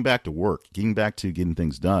getting back to work, getting back to getting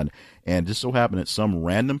things done. And just so happened that some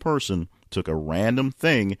random person took a random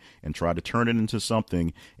thing and tried to turn it into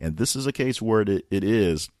something. And this is a case where it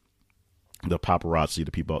is the paparazzi,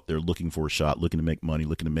 the people out there looking for a shot, looking to make money,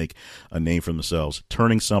 looking to make a name for themselves,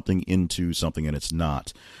 turning something into something and it's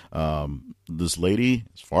not. This lady,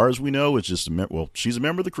 as far as we know, is just she's a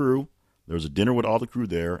member of the crew. There was a dinner with all the crew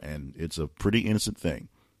there, and it's a pretty innocent thing.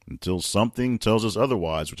 Until something tells us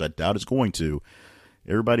otherwise, which I doubt it's going to,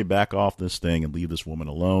 everybody back off this thing and leave this woman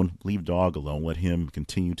alone. Leave Dog alone. Let him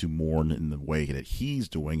continue to mourn in the way that he's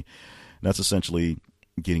doing. And that's essentially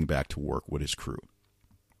getting back to work with his crew.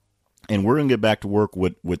 And we're going to get back to work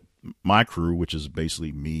with my crew, which is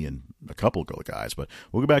basically me and a couple of other guys. But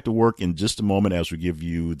we'll get back to work in just a moment as we give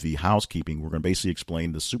you the housekeeping. We're going to basically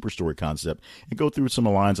explain the super story concept and go through some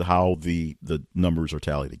lines of how the numbers are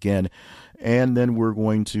tallied again. And then we're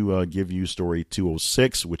going to give you story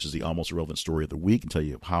 206, which is the almost irrelevant story of the week, and tell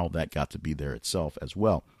you how that got to be there itself as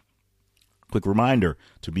well. Quick reminder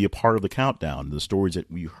to be a part of the countdown, the stories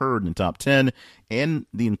that we heard in the top 10 and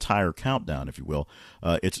the entire countdown, if you will.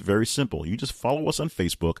 It's very simple. You just follow us on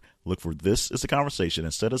Facebook, look for This Is the Conversation,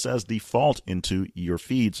 and set us as default into your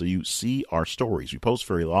feed so you see our stories. We post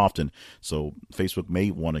very often, so Facebook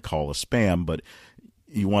may want to call us spam, but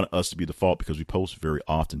you want us to be default because we post very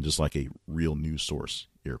often, just like a real news source.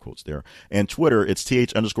 Air quotes there. And Twitter, it's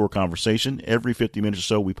th_conversation. Every 50 minutes or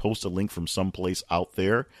so, we post a link from someplace out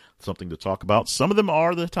there, something to talk about. Some of them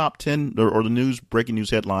are the top 10 or the breaking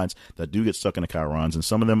news headlines that do get stuck in the chyrons, and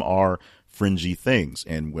some of them are fringy things.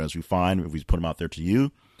 And as we find, if we put them out there to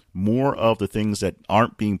you, more of the things that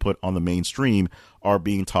aren't being put on the mainstream are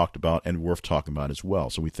being talked about and worth talking about as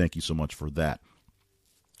well. So we thank you so much for that.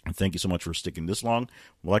 And thank you so much for sticking this long.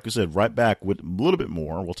 Like I said, right back with a little bit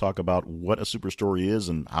more. We'll talk about what a super story is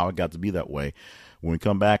and how it got to be that way when we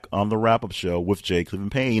come back on the wrap-up show with Jay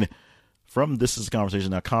Cleveland Payne from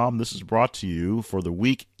thisistheconversation.com. This is brought to you for the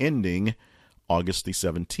week ending August the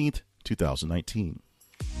 17th, 2019.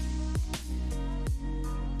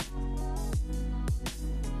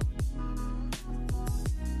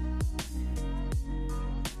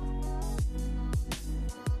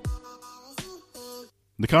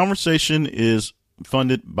 The conversation is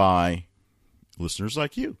funded by listeners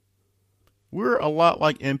like you. We're a lot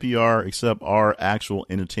like NPR, except our actual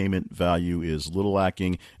entertainment value is a little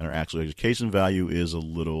lacking and our actual education value is a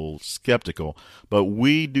little skeptical. But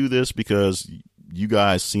we do this because you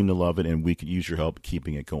guys seem to love it and we could use your help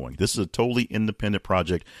keeping it going. This is a totally independent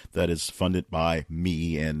project that is funded by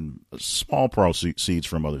me and small proceeds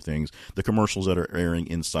from other things. The commercials that are airing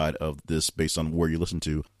inside of this, based on where you listen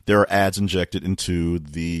to, there are ads injected into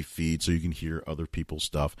the feed so you can hear other people's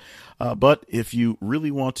stuff. But if you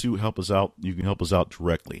really want to help us out, you can help us out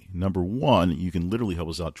directly. Number one, you can literally help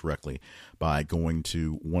us out directly by going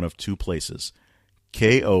to one of two places,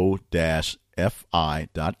 ko-fi.com.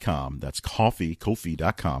 That's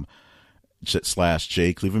ko-fi.com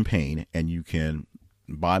 /J Cleveland Payne, and you can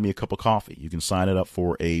buy me a cup of coffee. You can sign it up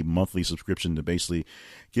for a monthly subscription to basically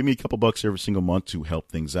give me a couple bucks every single month to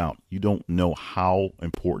help things out. You don't know how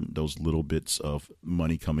important those little bits of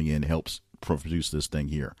money coming in helps produce this thing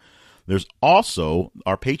here. There's also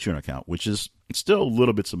our Patreon account, which is still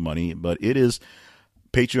little bits of money, but it is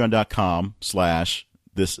patreon.com/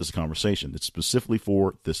 This Is a Conversation. It's specifically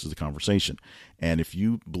for This Is a Conversation. And if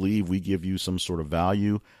you believe we give you some sort of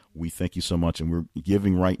value, we thank you so much. And we're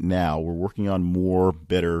giving right now, we're working on more,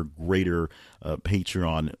 better, greater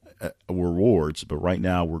Patreon rewards. But right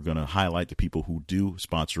now, we're going to highlight the people who do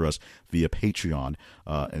sponsor us via Patreon.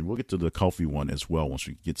 And we'll get to the Ko-fi one as well once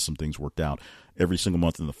we get some things worked out. Every single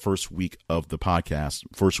month in the first week of the podcast,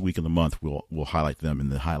 first week of the month, we'll highlight them in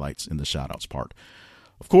the highlights in the shout-outs part.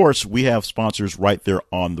 Of course, we have sponsors right there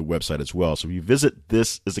on the website as well. So if you visit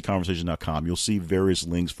thisistheconversation.com, you'll see various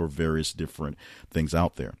links for various different things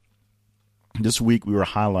out there. This week, we were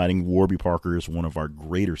highlighting Warby Parker as one of our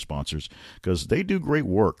greater sponsors because they do great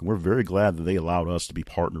work. We're very glad that they allowed us to be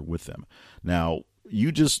partnered with them. Now,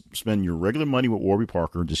 you just spend your regular money with Warby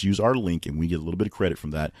Parker, just use our link, and we get a little bit of credit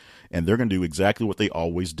from that. And they're going to do exactly what they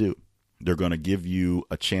always do. they're going to give you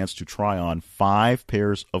a chance to try on 5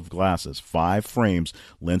 pairs of glasses, 5 frames,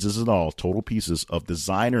 lenses and all, total pieces of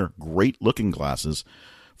designer, great-looking glasses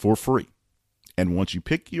for free. And once you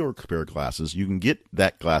pick your pair of glasses, you can get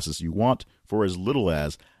that glasses you want for as little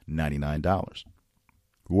as $99.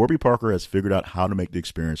 Warby Parker has figured out how to make the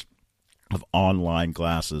experience of online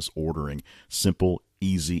glasses ordering simple,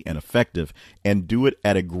 easy, and effective, and do it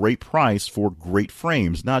at a great price for great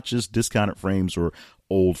frames, not just discounted frames or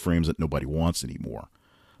old frames that nobody wants anymore.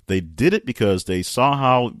 They did it because they saw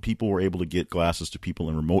how people were able to get glasses to people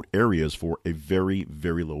in remote areas for a very,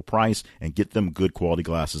 very low price and get them good quality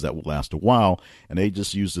glasses that will last a while. And they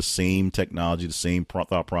just use the same technology, the same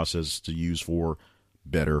thought process to use for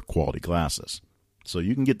better quality glasses. So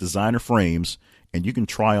you can get designer frames and you can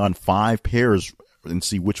try on 5 pairs and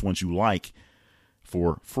see which ones you like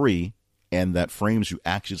for free. And that frames you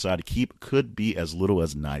actually decide to keep could be as little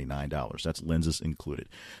as $99. That's lenses included.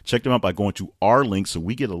 Check them out by going to our link so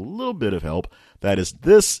we get a little bit of help. That is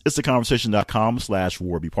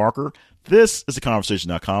thisistheconversation.com/Warby Parker.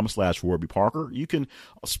 Thisistheconversation.com/Warby Parker. You can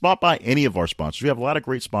spot by any of our sponsors. We have a lot of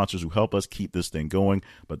great sponsors who help us keep this thing going.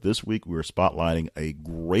 But this week we're spotlighting a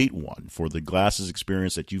great one for the glasses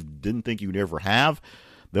experience that you didn't think you'd ever have.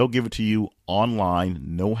 They'll give it to you online,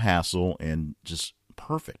 no hassle, and just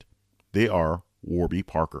perfect. They are Warby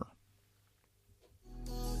Parker.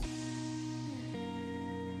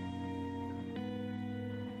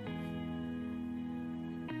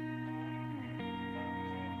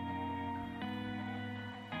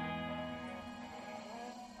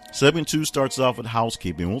 Segment 2 starts off with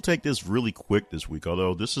housekeeping. We'll take this really quick this week,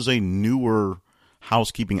 although this is a newer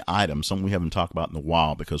housekeeping item, something we haven't talked about in a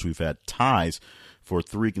while because we've had ties for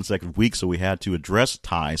 3 consecutive weeks, so we had to address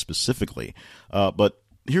ties specifically. But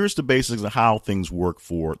here's the basics of how things work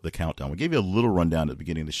for the countdown. We gave you a little rundown at the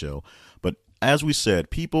beginning of the show, but as we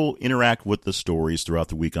said, people interact with the stories throughout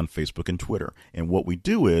the week on Facebook and Twitter. And what we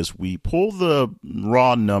do is we pull the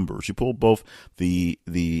raw numbers. You pull both the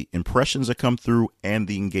impressions that come through and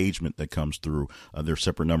the engagement that comes through. They're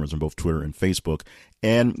separate numbers on both Twitter and Facebook.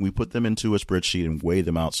 And we put them into a spreadsheet and weigh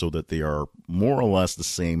them out so that they are more or less the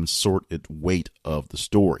same sorted weight of the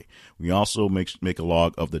story. We also make a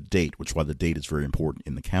log of the date, which is why the date is very important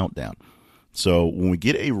in the countdown. So when we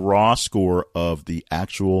get a raw score of the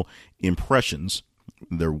actual impressions,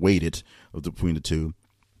 they're weighted between the two.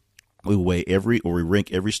 We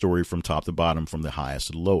rank every story from top to bottom, from the highest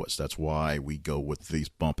to the lowest. That's why we go with these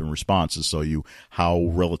bump and responses, so how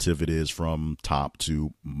relative it is from top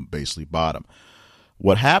to basically bottom.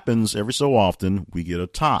 What happens every so often, we get a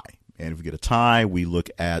tie, and if we get a tie, we look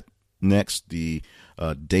at next the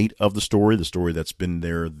date of the story that's been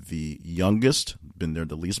there the youngest, been there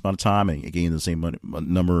the least amount of time, and again the same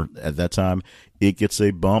number at that time. It gets a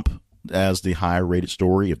bump as the higher rated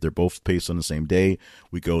story. If they're both paced on the same day,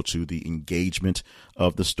 we go to the engagement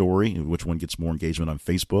of the story, which one gets more engagement on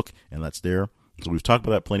Facebook, and that's there. So we've talked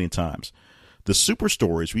about that plenty of times. The super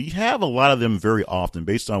stories, we have a lot of them very often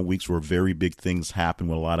based on weeks where very big things happen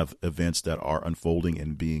with a lot of events that are unfolding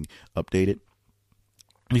and being updated.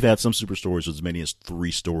 We've had some super stories with as many as 3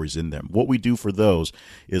 stories in them. What we do for those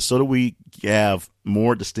is so that we have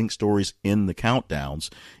more distinct stories in the countdowns.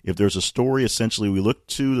 If there's a story, essentially we look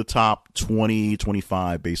to the top 20,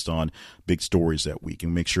 25 based on big stories that week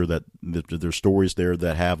and make sure that there's stories there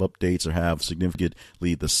that have updates or have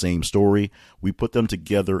significantly the same story. We put them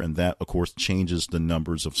together, and that, of course, changes the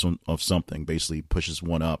numbers of something, basically pushes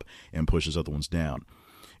one up and pushes other ones down.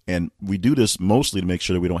 And we do this mostly to make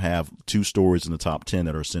sure that we don't have 2 stories in the top 10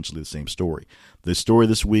 that are essentially the same story. The story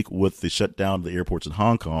this week with the shutdown of the airports in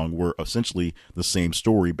Hong Kong were essentially the same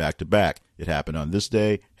story back to back. It happened on this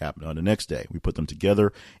day, happened on the next day. We put them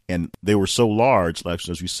together, and they were so large, like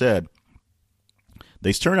as we said,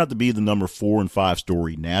 they turned out to be the number 4 and 5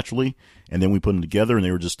 story naturally, and then we put them together, and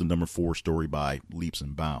they were just the number 4 story by leaps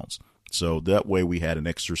and bounds. So that way we had an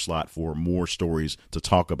extra slot for more stories to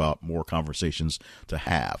talk about, more conversations to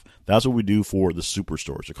have. That's what we do for the super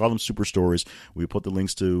stories. We call them super stories. We put the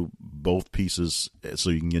links to both pieces so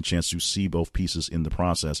you can get a chance to see both pieces in the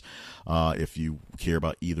process if you care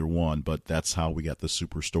about either one. But that's how we got the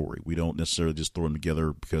super story. We don't necessarily just throw them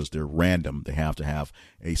together because they're random. They have to have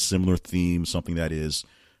a similar theme, something that is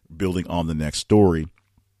building on the next story.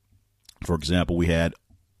 For example, we had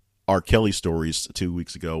R. Kelly stories 2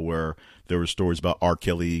 weeks ago where there were stories about R.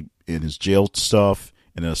 Kelly in his jail stuff,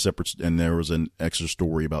 and then there was an extra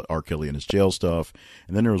story about R. Kelly and his jail stuff,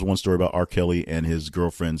 and then there was one story about R. Kelly and his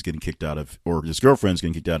girlfriend's getting kicked out of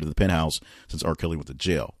the penthouse since R. Kelly went to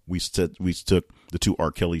jail. We took the 2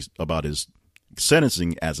 R. Kellys about his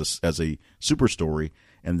sentencing as a super story,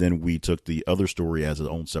 and then we took the other story as its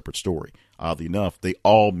own separate story. Oddly enough, they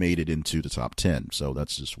all made it into the top 10, so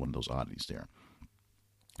that's just one of those oddities there.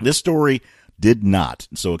 This story did not.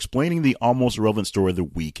 So explaining the almost irrelevant story of the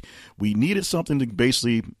week, we needed something to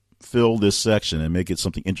basically fill this section and make it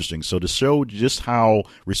something interesting. So to show just how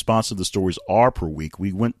responsive the stories are per week,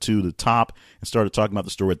 we went to the top and started talking about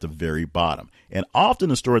the story at the very bottom. And often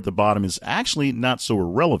the story at the bottom is actually not so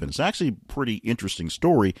irrelevant. It's actually a pretty interesting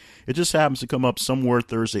story. It just happens to come up somewhere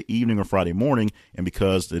Thursday evening or Friday morning, and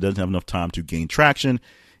because it doesn't have enough time to gain traction,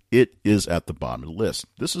 it is at the bottom of the list.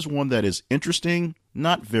 This is one that is interesting,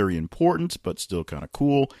 not very important, but still kind of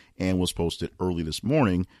cool, and was posted early this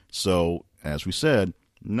morning. So, as we said,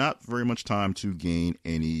 not very much time to gain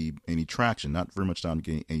any traction, not very much time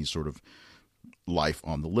to gain any sort of life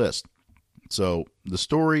on the list. So the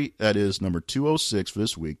story that is number 206 for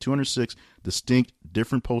this week, 206 distinct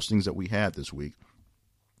different postings that we had this week.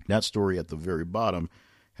 That story at the very bottom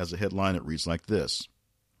has a headline that reads like this: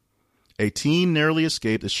 A teen narrowly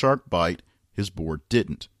escaped a shark bite, his board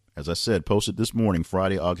didn't. As I said, posted this morning,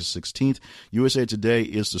 Friday, August 16th. USA Today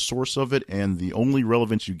is the source of it, and the only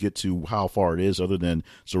relevance you get to how far it is, other than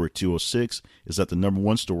story 206, is that the number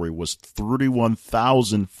one story was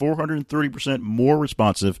 31,430% more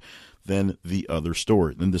responsive than the other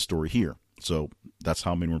story, than this story here. So that's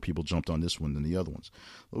how many more people jumped on this one than the other ones.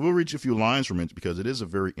 We'll read you a few lines from it because it is a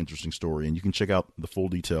very interesting story, and you can check out the full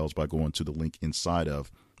details by going to the link inside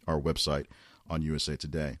of our website on USA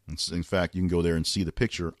Today. In fact, you can go there and see the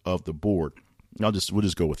picture of the board. We'll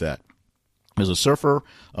just go with that. There's a surfer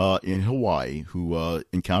in Hawaii who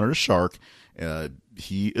encountered a shark.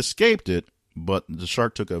 He escaped it, but the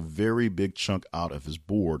shark took a very big chunk out of his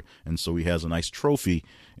board, and so he has a nice trophy,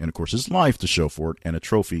 and of course his life to show for it, and a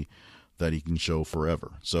trophy that he can show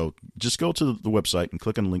forever. So just go to the website and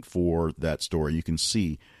click on the link for that story. You can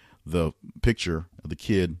see the picture of the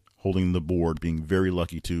kid holding the board, being very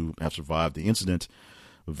lucky to have survived the incident,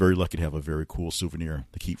 but very lucky to have a very cool souvenir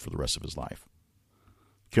to keep for the rest of his life.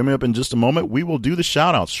 Coming up in just a moment, we will do the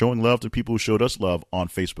shout-outs, showing love to people who showed us love on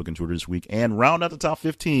Facebook and Twitter this week, and round out the top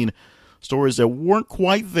 15 stories that weren't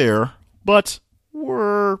quite there, but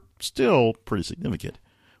were still pretty significant.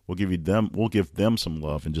 We'll give them some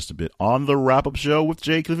love in just a bit on the wrap-up show with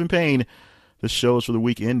Jay Cliff and Payne. This show is for the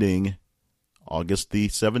week ending August the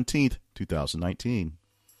 17th, 2019.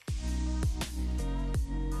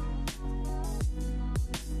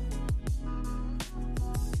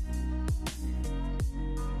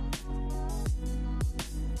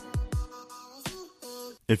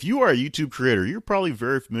 If you are a YouTube creator, you're probably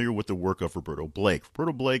very familiar with the work of Roberto Blake.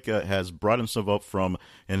 Roberto Blake has brought himself up from,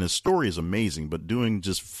 and his story is amazing, but doing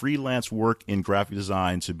just freelance work in graphic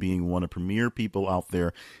design to being one of the premier people out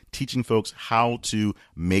there teaching folks how to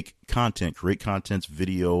make content, create content,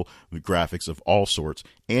 video, graphics of all sorts,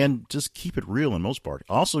 and just keep it real in most part.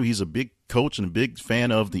 Also, he's a big coach and a big fan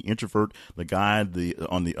of the introvert, the guy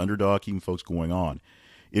on the underdog, keeping folks going on.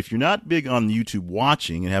 If you're not big on YouTube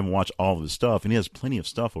watching and haven't watched all of his stuff, and he has plenty of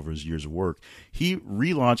stuff over his years of work, he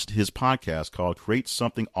relaunched his podcast called Create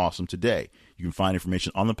Something Awesome Today. You can find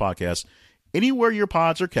information on the podcast anywhere your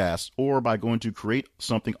pods are cast or by going to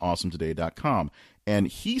createsomethingawesometoday.com. And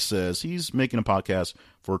he says he's making a podcast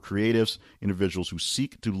for creatives, individuals who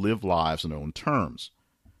seek to live lives on their own terms.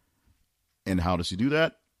 And how does he do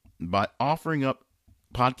that? By offering up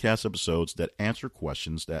podcast episodes that answer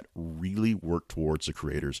questions that really work towards the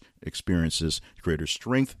creator's experiences, the creator's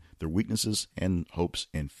strength, their weaknesses, and hopes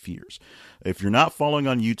and fears. If you're not following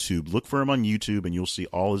on YouTube, look for him on YouTube and you'll see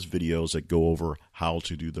all his videos that go over how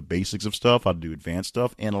to do the basics of stuff, how to do advanced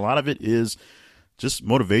stuff, and a lot of it is just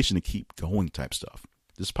motivation to keep going type stuff.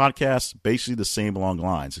 This podcast, basically the same along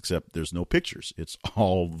lines, except there's no pictures. It's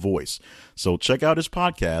all voice. So check out his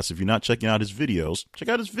podcast. If you're not checking out his videos, check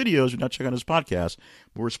out his videos. If you're not checking out his podcast.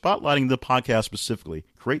 But we're spotlighting the podcast specifically.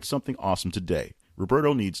 Create Something Awesome Today.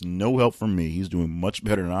 Roberto needs no help from me. He's doing much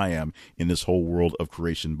better than I am in this whole world of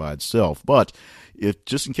creation by itself. But if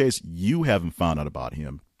just in case you haven't found out about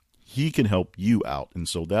him, he can help you out. And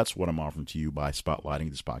so that's what I'm offering to you by spotlighting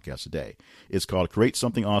this podcast today. It's called Create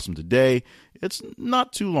Something Awesome Today. It's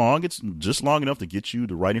not too long. It's just long enough to get you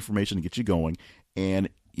the right information to get you going. And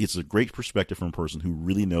it's a great perspective from a person who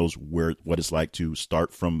really knows what it's like to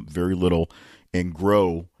start from very little and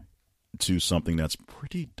grow to something that's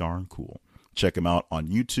pretty darn cool. Check him out on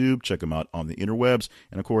YouTube. Check him out on the interwebs.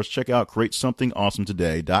 And, of course, check out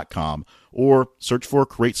CreateSomethingAwesomeToday.com or search for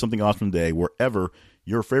Create Something Awesome Today wherever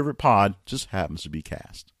your favorite pod just happens to be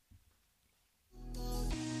cast.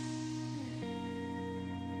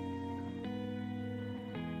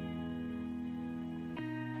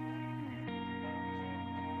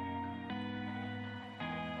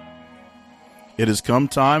 It has come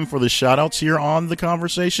time for the shout-outs here on The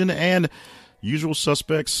Conversation, and usual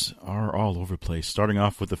suspects are all over the place. Starting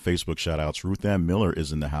off with the Facebook shout-outs. Ruth Ann Miller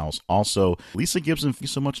is in the house. Also, Lisa Gibson. Thank you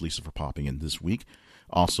so much, Lisa, for popping in this week.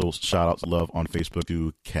 Also, shout-outs love on Facebook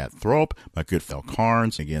to Kat Thrope, my good Phil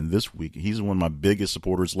Carnes. Again, this week, he's one of my biggest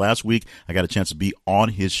supporters. Last week, I got a chance to be on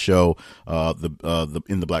his show, the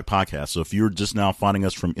In the Black Podcast. So if you're just now finding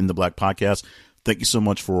us from In the Black Podcast, thank you so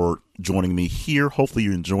much for joining me here. Hopefully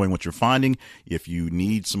you're enjoying what you're finding. If you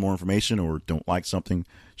need some more information or don't like something,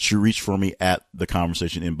 reach for me at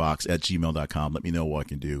theconversationinbox@gmail.com. Let me know what I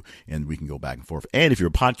can do, and we can go back and forth. And if you're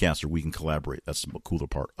a podcaster, we can collaborate. That's the cooler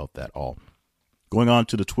part of that all. Going on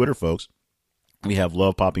to the Twitter, folks, we have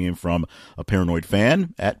love popping in from a Paranoid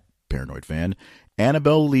Fan, at Paranoid Fan,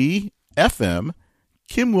 Annabelle Lee, FM,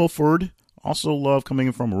 Kim Wilford, also love coming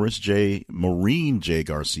in from Maureen J.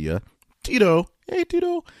 Garcia, Tito, hey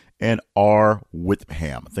Tito, and R.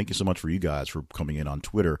 Whitham. Thank you so much for you guys for coming in on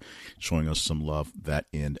Twitter, showing us some love that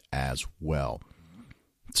end as well.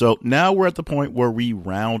 So now we're at the point where we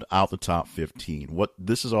round out the top 15. What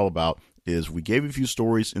this is all about is we gave a few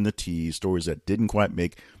stories in the tease, stories that didn't quite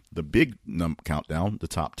make the big countdown, the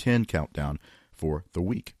top 10 countdown for the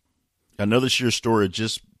week. Another sheer story of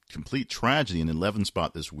just complete tragedy in the 11th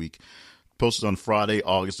spot this week, posted on Friday,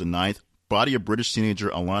 August the 9th. Body of British teenager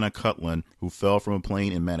Alana Cutland, who fell from a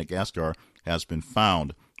plane in Madagascar, has been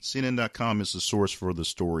found. CNN.com is the source for the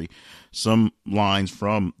story. Some lines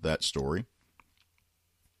from that story.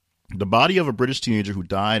 The body of a British teenager who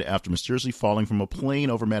died after mysteriously falling from a plane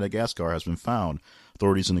over Madagascar has been found,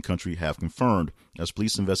 authorities in the country have confirmed, as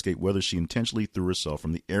police investigate whether she intentionally threw herself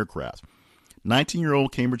from the aircraft.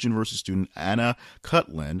 19-year-old Cambridge University student Anna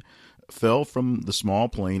Cutland fell from the small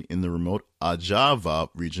plane in the remote Ajava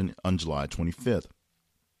region on July 25th.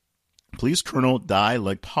 Police Colonel Dai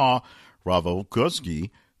Lekpa Ravogoski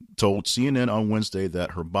told CNN on Wednesday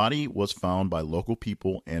that her body was found by local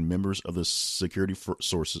people and members of the security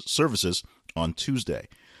services on Tuesday.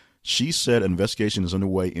 She said an investigation is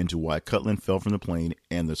underway into why Cutland fell from the plane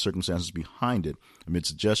and the circumstances behind it, amid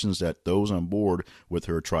suggestions that those on board with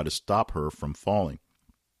her tried to stop her from falling.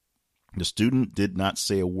 The student did not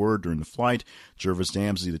say a word during the flight, Jervis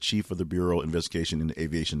Damsey, the chief of the Bureau of Investigation into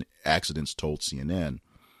Aviation Accidents, told CNN.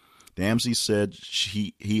 Damsey said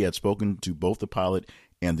he had spoken to both the pilot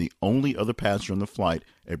and the only other passenger on the flight,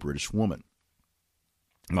 a British woman.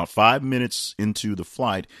 About 5 minutes into the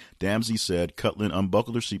flight, Damsey said Cutland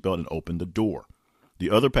unbuckled her seatbelt and opened the door. The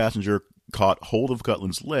other passenger caught hold of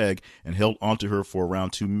Cutland's leg and held onto her for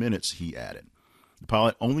around 2 minutes, he added. The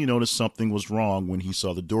pilot only noticed something was wrong when he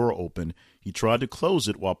saw the door open. He tried to close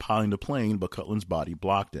it while piloting the plane, but Cutland's body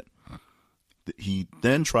blocked it. He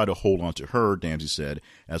then tried to hold on to her, Damsey said,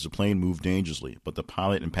 as the plane moved dangerously, but the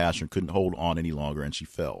pilot and passenger couldn't hold on any longer and she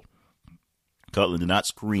fell. Cutland did not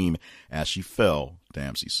scream as she fell,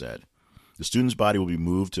 Damsey said. The student's body will be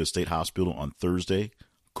moved to a state hospital on Thursday,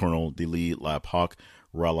 Colonel Deli Lapok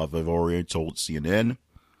Ralavavoria told CNN.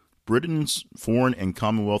 Britain's Foreign and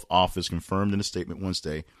Commonwealth Office confirmed in a statement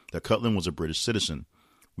Wednesday that Cutland was a British citizen.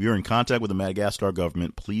 We are in contact with the Madagascar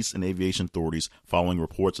government, police, and aviation authorities following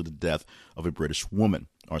reports of the death of a British woman.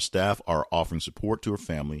 Our staff are offering support to her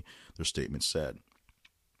family, their statement said.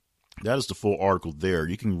 That is the full article there.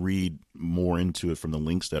 You can read more into it from the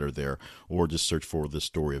links that are there, or just search for this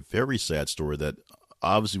story. A very sad story that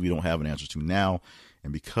obviously we don't have an answer to now,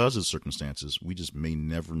 and because of circumstances, we just may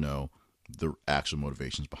never know the actual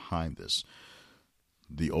motivations behind this.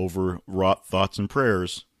 The overwrought thoughts and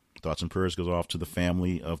prayers goes off to the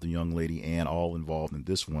family of the young lady and all involved in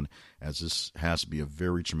this one, as this has to be a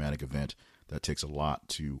very traumatic event that takes a lot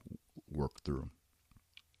to work through.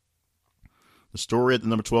 The story at the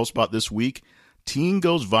number 12 spot this week: teen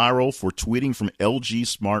goes viral for tweeting from LG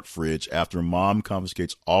smart fridge after mom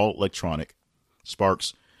confiscates all electronic.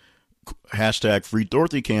 Sparks hashtag Free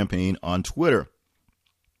Dorothy campaign on Twitter.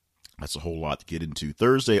 That's a whole lot to get into.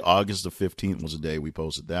 Thursday, August the 15th was the day we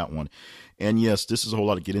posted that one. And yes, this is a whole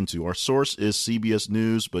lot to get into. Our source is CBS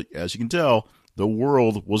News, but as you can tell, the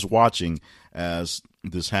world was watching as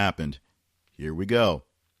this happened. Here we go.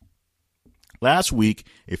 Last week,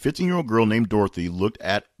 a 15-year-old girl named Dorothy looked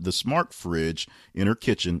at the smart fridge in her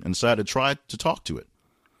kitchen and decided to try to talk to it.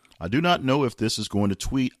 I do not know if this is going to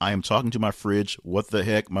tweet, I am talking to my fridge. What the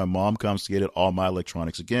heck? My mom confiscated all my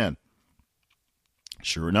electronics again.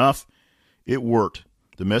 Sure enough, it worked.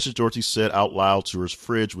 The message Dorothy said out loud to her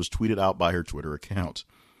fridge was tweeted out by her Twitter account.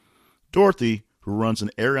 Dorothy, who runs an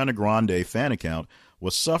Ariana Grande fan account,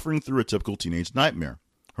 was suffering through a typical teenage nightmare.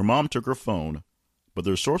 Her mom took her phone, but the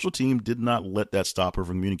resourceful team did not let that stop her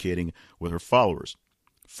from communicating with her followers.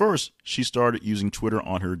 First, she started using Twitter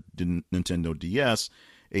on her Nintendo DS,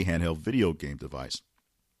 a handheld video game device.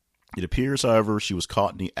 It appears, however, she was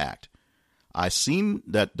caught in the act. I seen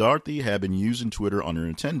that Dorothy had been using Twitter on her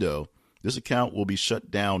Nintendo. This account will be shut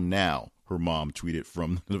down now, her mom tweeted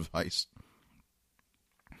from the device.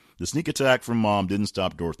 The sneak attack from mom didn't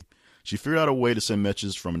stop Dorothy. She figured out a way to send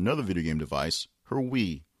messages from another video game device, her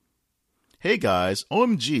Wii. Hey guys,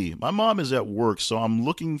 OMG, my mom is at work, so I'm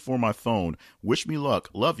looking for my phone. Wish me luck.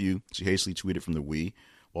 Love you, she hastily tweeted from the Wii.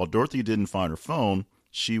 While Dorothy didn't find her phone,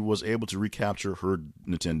 she was able to recapture her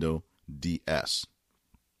Nintendo DS.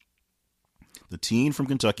 The teen from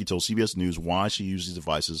Kentucky told CBS News why she used these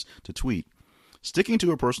devices to tweet. Sticking to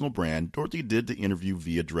her personal brand, Dorothy did the interview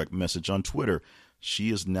via direct message on Twitter. She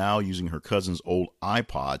is now using her cousin's old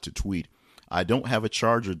iPod to tweet. I don't have a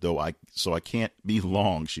charger, though, so I can't be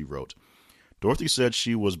long, she wrote. Dorothy said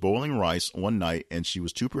she was boiling rice one night and she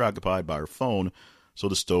was too preoccupied by her phone, so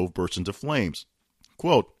the stove burst into flames.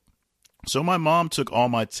 Quote, so my mom took all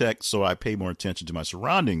my tech, so I paid more attention to my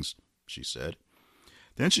surroundings, she said.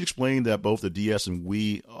 Then she explained that both the DS and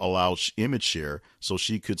Wii allowed image share, so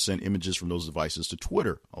she could send images from those devices to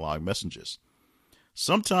Twitter, allowing messages.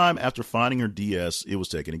 Sometime after finding her DS, it was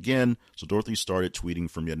taken again, so Dorothy started tweeting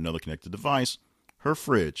from yet another connected device, her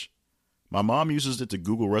fridge. My mom uses it to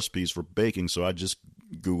Google recipes for baking, so I just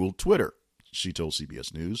Googled Twitter, she told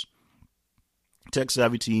CBS News.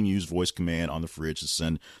 Tech-savvy teen used voice command on the fridge to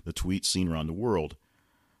send the tweet seen around the world,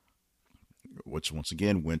 which once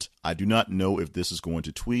again went, I do not know if this is going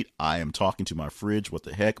to tweet. I am talking to my fridge. What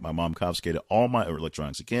the heck? My mom confiscated all my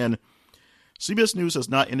electronics again. CBS News has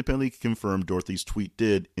not independently confirmed Dorothy's tweet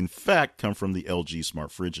did, in fact, come from the LG smart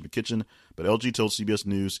fridge in the kitchen, but LG told CBS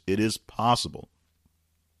News it is possible.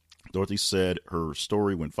 Dorothy said her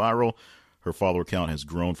story went viral. Her follower count has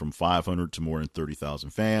grown from 500 to more than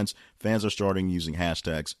 30,000 fans. Fans are starting using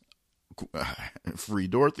hashtags Free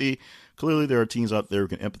Dorothy. Clearly, there are teens out there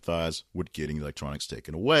who can empathize with getting electronics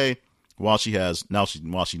taken away. While she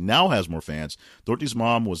now has more fans, Dorothy's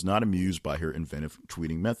mom was not amused by her inventive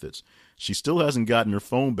tweeting methods. She still hasn't gotten her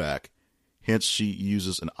phone back, hence she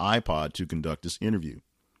uses an iPod to conduct this interview.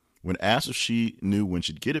 When asked if she knew when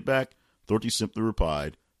she'd get it back, Dorothy simply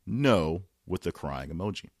replied, no, with the crying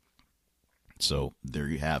emoji. So there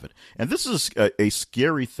you have it. And this is a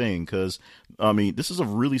scary thing because, this is a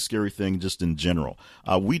really scary thing just in general.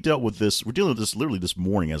 We're dealing with this literally this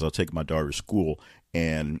morning as I take my daughter to school,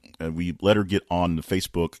 and we let her get on the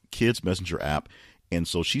Facebook Kids Messenger app. And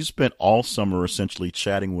so she spent all summer essentially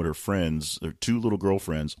chatting with her friends, her two little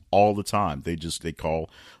girlfriends, all the time. They call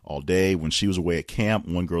all day. When she was away at camp,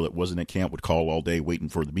 one girl that wasn't at camp would call all day waiting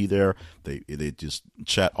for her to be there. They just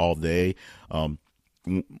chat all day.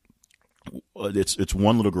 It's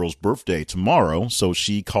one little girl's birthday tomorrow, so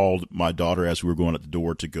she called my daughter as we were going at the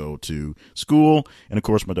door to go to school. And of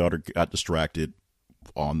course, my daughter got distracted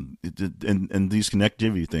on and these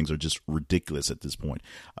connectivity things are just ridiculous at this point.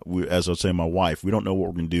 As I was saying, my wife, we don't know what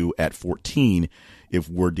we're going to do at 14 if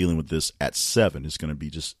we're dealing with this at 7. It's going to be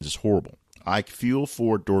just horrible. I feel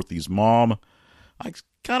for Dorothy's mom. I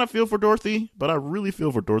kind of feel for Dorothy, but I really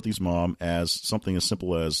feel for Dorothy's mom as something as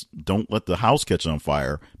simple as don't let the house catch on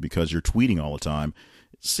fire because you're tweeting all the time.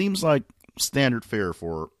 It seems like standard fare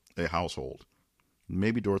for a household.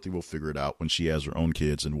 Maybe Dorothy will figure it out when she has her own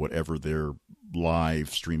kids and whatever they're live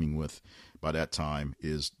streaming with by that time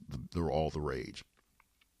they're all the rage.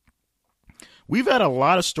 We've had a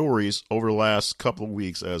lot of stories over the last couple of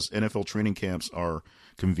weeks as NFL training camps are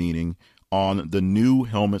convening on the new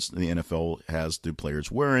helmets the NFL has the players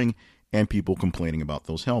wearing and people complaining about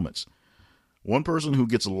those helmets. One person who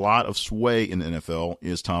gets a lot of sway in the NFL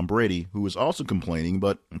is Tom Brady, who is also complaining,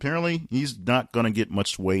 but apparently he's not going to get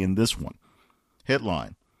much sway in this one.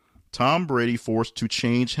 Headline: Tom Brady forced to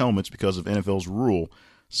change helmets because of NFL's rule,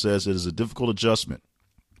 says it is a difficult adjustment.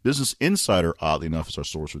 Business Insider, oddly enough, is our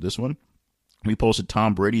source for this one. We posted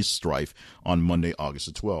Tom Brady's strife on Monday, August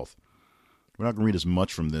the 12th. We're not going to read as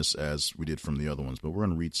much from this as we did from the other ones, but we're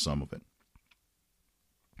going to read some of it.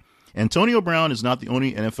 Antonio Brown is not the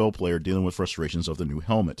only NFL player dealing with frustrations of the new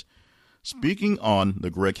helmet. Speaking on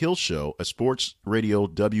the Greg Hill Show, on Sports Radio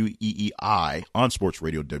WEEI,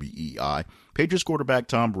 Patriots quarterback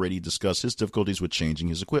Tom Brady discussed his difficulties with changing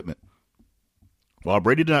his equipment. While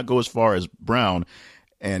Brady did not go as far as Brown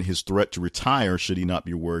and his threat to retire should he not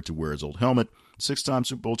be worried to wear his old helmet, six-time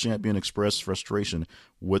Super Bowl champion expressed frustration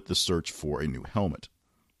with the search for a new helmet.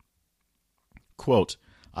 Quote,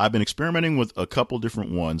 I've been experimenting with a couple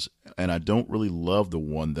different ones, and I don't really love the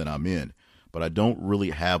one that I'm in, but I don't really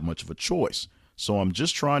have much of a choice, so I'm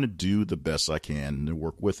just trying to do the best I can to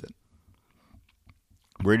work with it.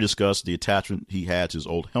 Brady discussed the attachment he had to his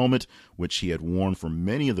old helmet, which he had worn for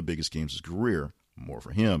many of the biggest games of his career. More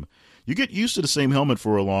for him. You get used to the same helmet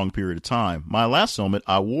for a long period of time. My last helmet,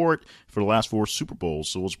 I wore it for the last 4 Super Bowls,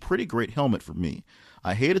 so it was a pretty great helmet for me.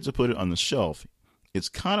 I hated to put it on the shelf. It's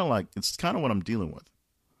kind of what I'm dealing with.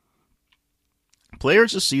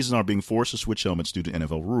 Players this season are being forced to switch helmets due to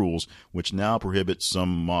NFL rules, which now prohibit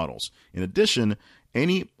some models. In addition,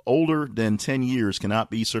 any older than 10 years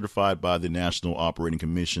cannot be certified by the National Operating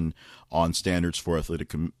Commission on Standards for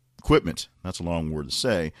Athletic Equipment. That's a long word to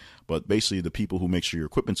say, but basically the people who make sure your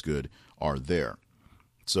equipment's good are there.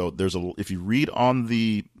 So if you read on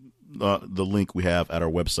the link we have at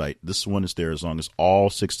our website, this one is there as long as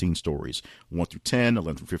all 16 stories, 1 through 10,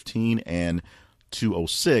 11 through 15, and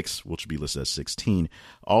 206, which will be listed as 16.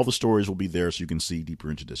 All the stories will be there so you can see deeper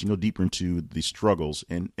into this. You know, deeper into the struggles.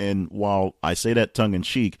 And while I say that tongue in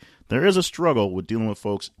cheek, there is a struggle with dealing with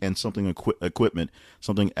folks and something equipment,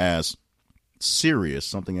 something as serious,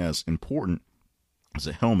 something as important as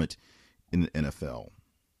a helmet in the NFL.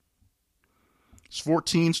 This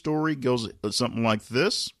 14 story goes something like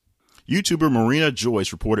this. YouTuber Marina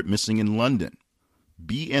Joyce reported missing in London.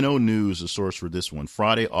 BNO News is the source for this one.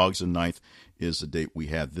 Friday, August 9th is the date we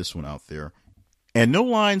had this one out there. And no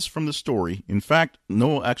lines from the story. In fact,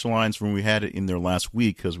 no actual lines from when we had it in there last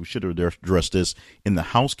week, because we should have addressed this in the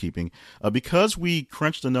housekeeping. Because we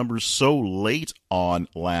crunched the numbers so late on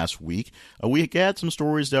last week, we had some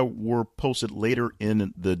stories that were posted later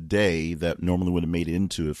in the day that normally would have made it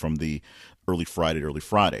into it from the early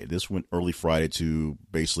Friday. This went early Friday to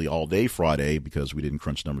basically all day Friday because we didn't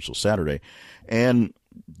crunch numbers till Saturday. And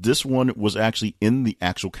this one was actually in the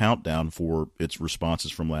actual countdown for its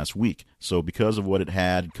responses from last week. So because of what it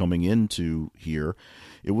had coming into here,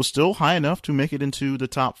 it was still high enough to make it into the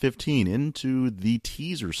top 15, into the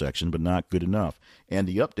teaser section, but not good enough. And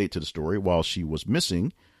the update to the story, while she was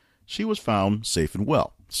missing, she was found safe and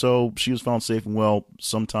well. So she was found safe and well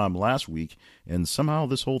sometime last week, and somehow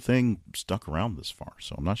this whole thing stuck around this far.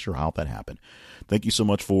 So I'm not sure how that happened. Thank you so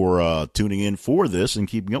much for tuning in for this and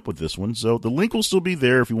keeping up with this one. So the link will still be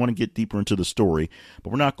there if you want to get deeper into the story,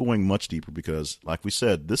 but we're not going much deeper because, like we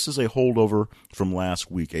said, this is a holdover from last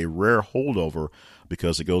week, a rare holdover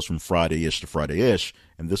because it goes from Friday-ish to Friday-ish,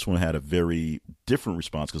 and this one had a very different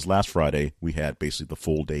response because last Friday we had basically the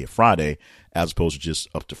full day of Friday as opposed to just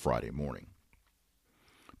up to Friday morning.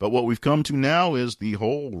 But what we've come to now is the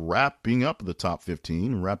whole wrapping up the top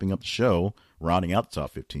 15, wrapping up the show, rounding out the top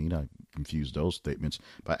 15. I confused those statements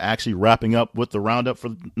by actually wrapping up with the roundup for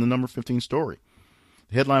the number 15 story.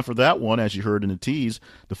 The headline for that one, as you heard in the tease,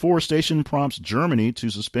 deforestation prompts Germany to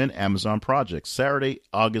suspend Amazon project. Saturday,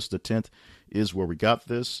 August the 10th is where we got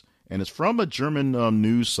this, and it's from a German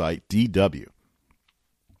news site, DW.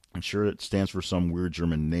 I'm sure it stands for some weird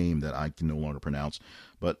German name that I can no longer pronounce,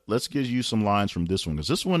 but let's give you some lines from this one, because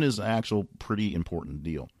this one is an actual pretty important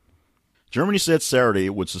deal. Germany said Saturday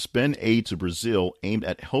it would suspend aid to Brazil aimed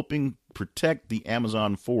at helping protect the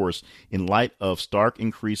Amazon forest in light of stark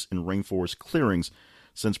increase in rainforest clearings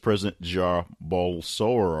since President Jair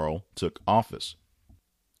Bolsonaro took office.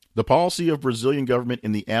 The policy of Brazilian government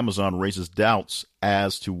in the Amazon raises doubts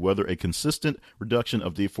as to whether a consistent reduction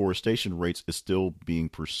of deforestation rates is still being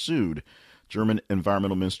pursued, German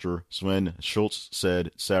Environmental Minister Sven Schulze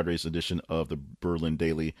said Saturday's edition of the Berlin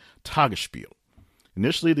Daily Tagesspiel.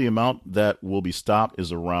 Initially, the amount that will be stopped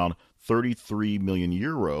is around 33 million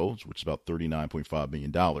euros, which is about $39.5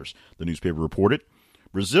 million, the newspaper reported.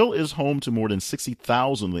 Brazil is home to more than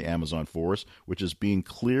 60,000 of the Amazon forest, which is being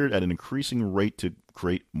cleared at an increasing rate to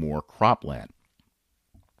create more cropland.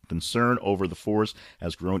 Concern over the forest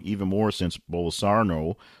has grown even more since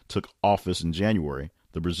Bolsonaro took office in January.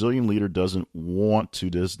 The Brazilian leader doesn't want to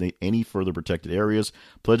designate any further protected areas,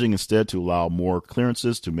 pledging instead to allow more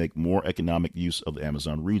clearances to make more economic use of the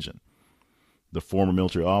Amazon region. The former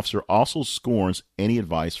military officer also scorns any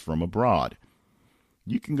advice from abroad.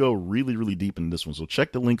 You can go really, really deep in this one. So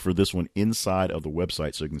check the link for this one inside of the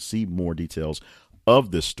website so you can see more details of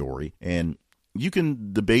this story. And you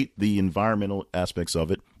can debate the environmental aspects of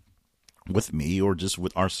it with me or just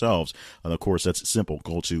with ourselves. And of course, that's simple.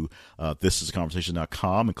 Go to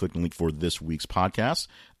thisisaconversation.com and click the link for this week's podcast.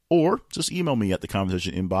 Or just email me at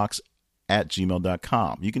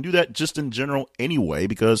theconversationinbox@gmail.com. You can do that just in general anyway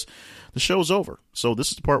because the show's over. So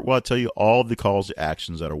this is the part where I tell you all of the calls to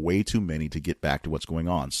actions that are way too many to get back to what's going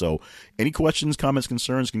on. So any questions, comments,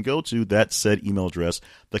 concerns can go to that said email address,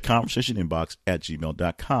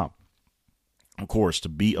 theconversationinbox@gmail.com. Of course, to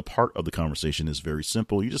be a part of the conversation is very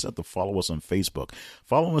simple. You just have to follow us on Facebook.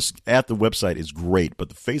 Following us at the website is great, but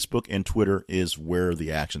the Facebook and Twitter is where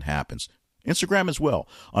the action happens. Instagram as well.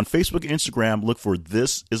 On Facebook and Instagram, look for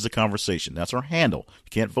This Is the Conversation. That's our handle. You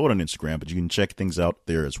can't vote on Instagram, but you can check things out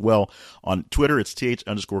there as well. On Twitter, it's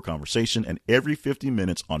th_conversation. And every 50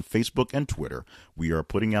 minutes on Facebook and Twitter, we are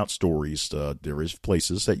putting out stories. There is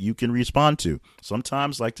places that you can respond to.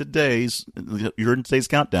 Sometimes, like you heard in today's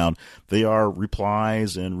countdown, they are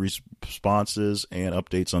replies and responses and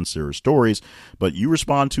updates on serious stories. But you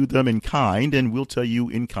respond to them in kind, and we'll tell you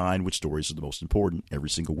in kind which stories are the most important every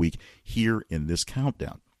single week here in this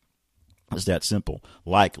countdown. It's that simple.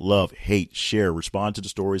 Like, love, hate, share, respond to the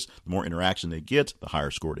stories. The more interaction they get, the higher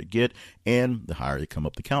score they get, and the higher they come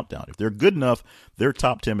up the countdown. If they're good enough, they're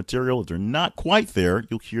top 10 material. If they're not quite there,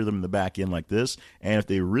 you'll hear them in the back end like this. And if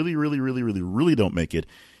they really don't make it,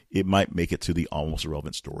 it might make it to the Almost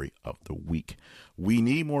Irrelevant Story of the Week. We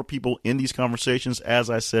need more people in these conversations. As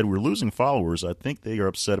I said, we're losing followers. I think they are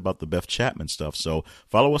upset about the Beth Chapman stuff. So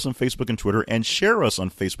follow us on Facebook and Twitter, and share us on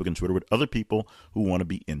Facebook and Twitter with other people who want to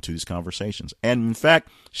be into these conversations. And in fact,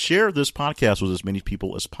 share this podcast with as many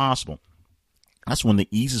people as possible. That's one of the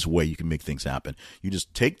easiest way you can make things happen. You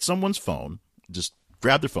just take someone's phone, just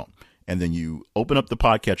grab their phone, and then you open up the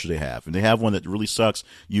podcatcher they have. And they have one that really sucks.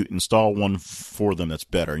 You install one for them that's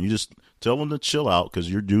better. And you just tell them to chill out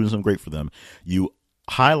because you're doing something great for them. You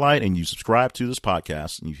highlight and you subscribe to this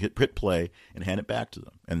podcast, and you hit play and hand it back to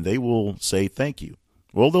them. And they will say thank you.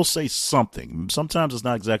 Well, they'll say something. Sometimes it's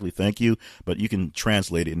not exactly thank you, but you can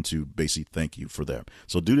translate it into basic thank you for them.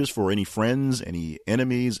 So do this for any friends, any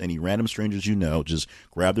enemies, any random strangers you know. Just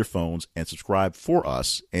grab their phones and subscribe for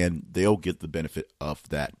us, and they'll get the benefit of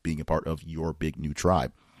that being a part of your big new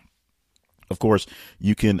tribe. Of course,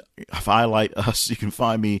 you can highlight us. You can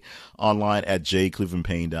find me online at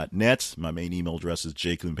jclevelandpayne.net. My main email address is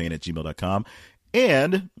jclevelandpayne@gmail.com.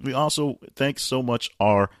 And we also thank so much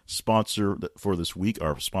our sponsor for this week.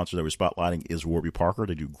 Our sponsor that we're spotlighting is Warby Parker.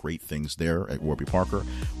 They do great things there at Warby Parker.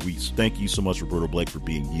 We thank you so much, Roberto Blake, for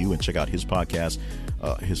being you, and check out his podcast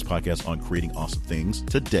on creating awesome things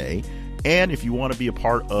today. And if you want to be a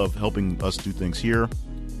part of helping us do things here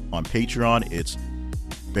on Patreon, it's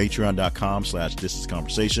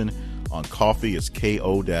patreon.com/thisisconversation. On Coffee, it's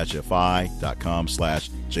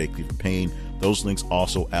ko-fi.com/jclevelandpayne. Those links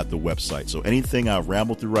also at the website. So anything I've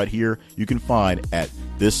rambled through right here, you can find at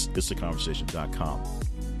thisistheconversation.com.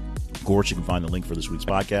 Of course, you can find the link for this week's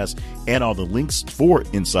podcast and all the links for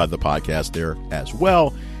Inside the Podcast there as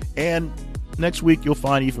well. And next week, you'll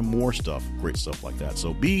find even more stuff, great stuff like that.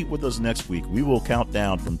 So be with us next week. We will count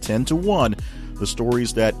down from 10 to 1 the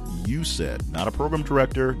stories that you said, not a program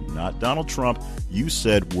director, not Donald Trump, you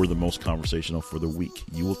said were the most conversational for the week.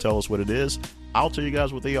 You will tell us what it is. I'll tell you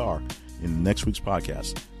guys what they are in next week's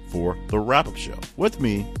podcast for the wrap-up show with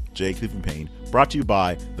me, Jay Cleveland Payne, brought to you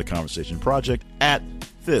by The Conversation Project at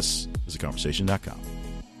thisistheconversation.com.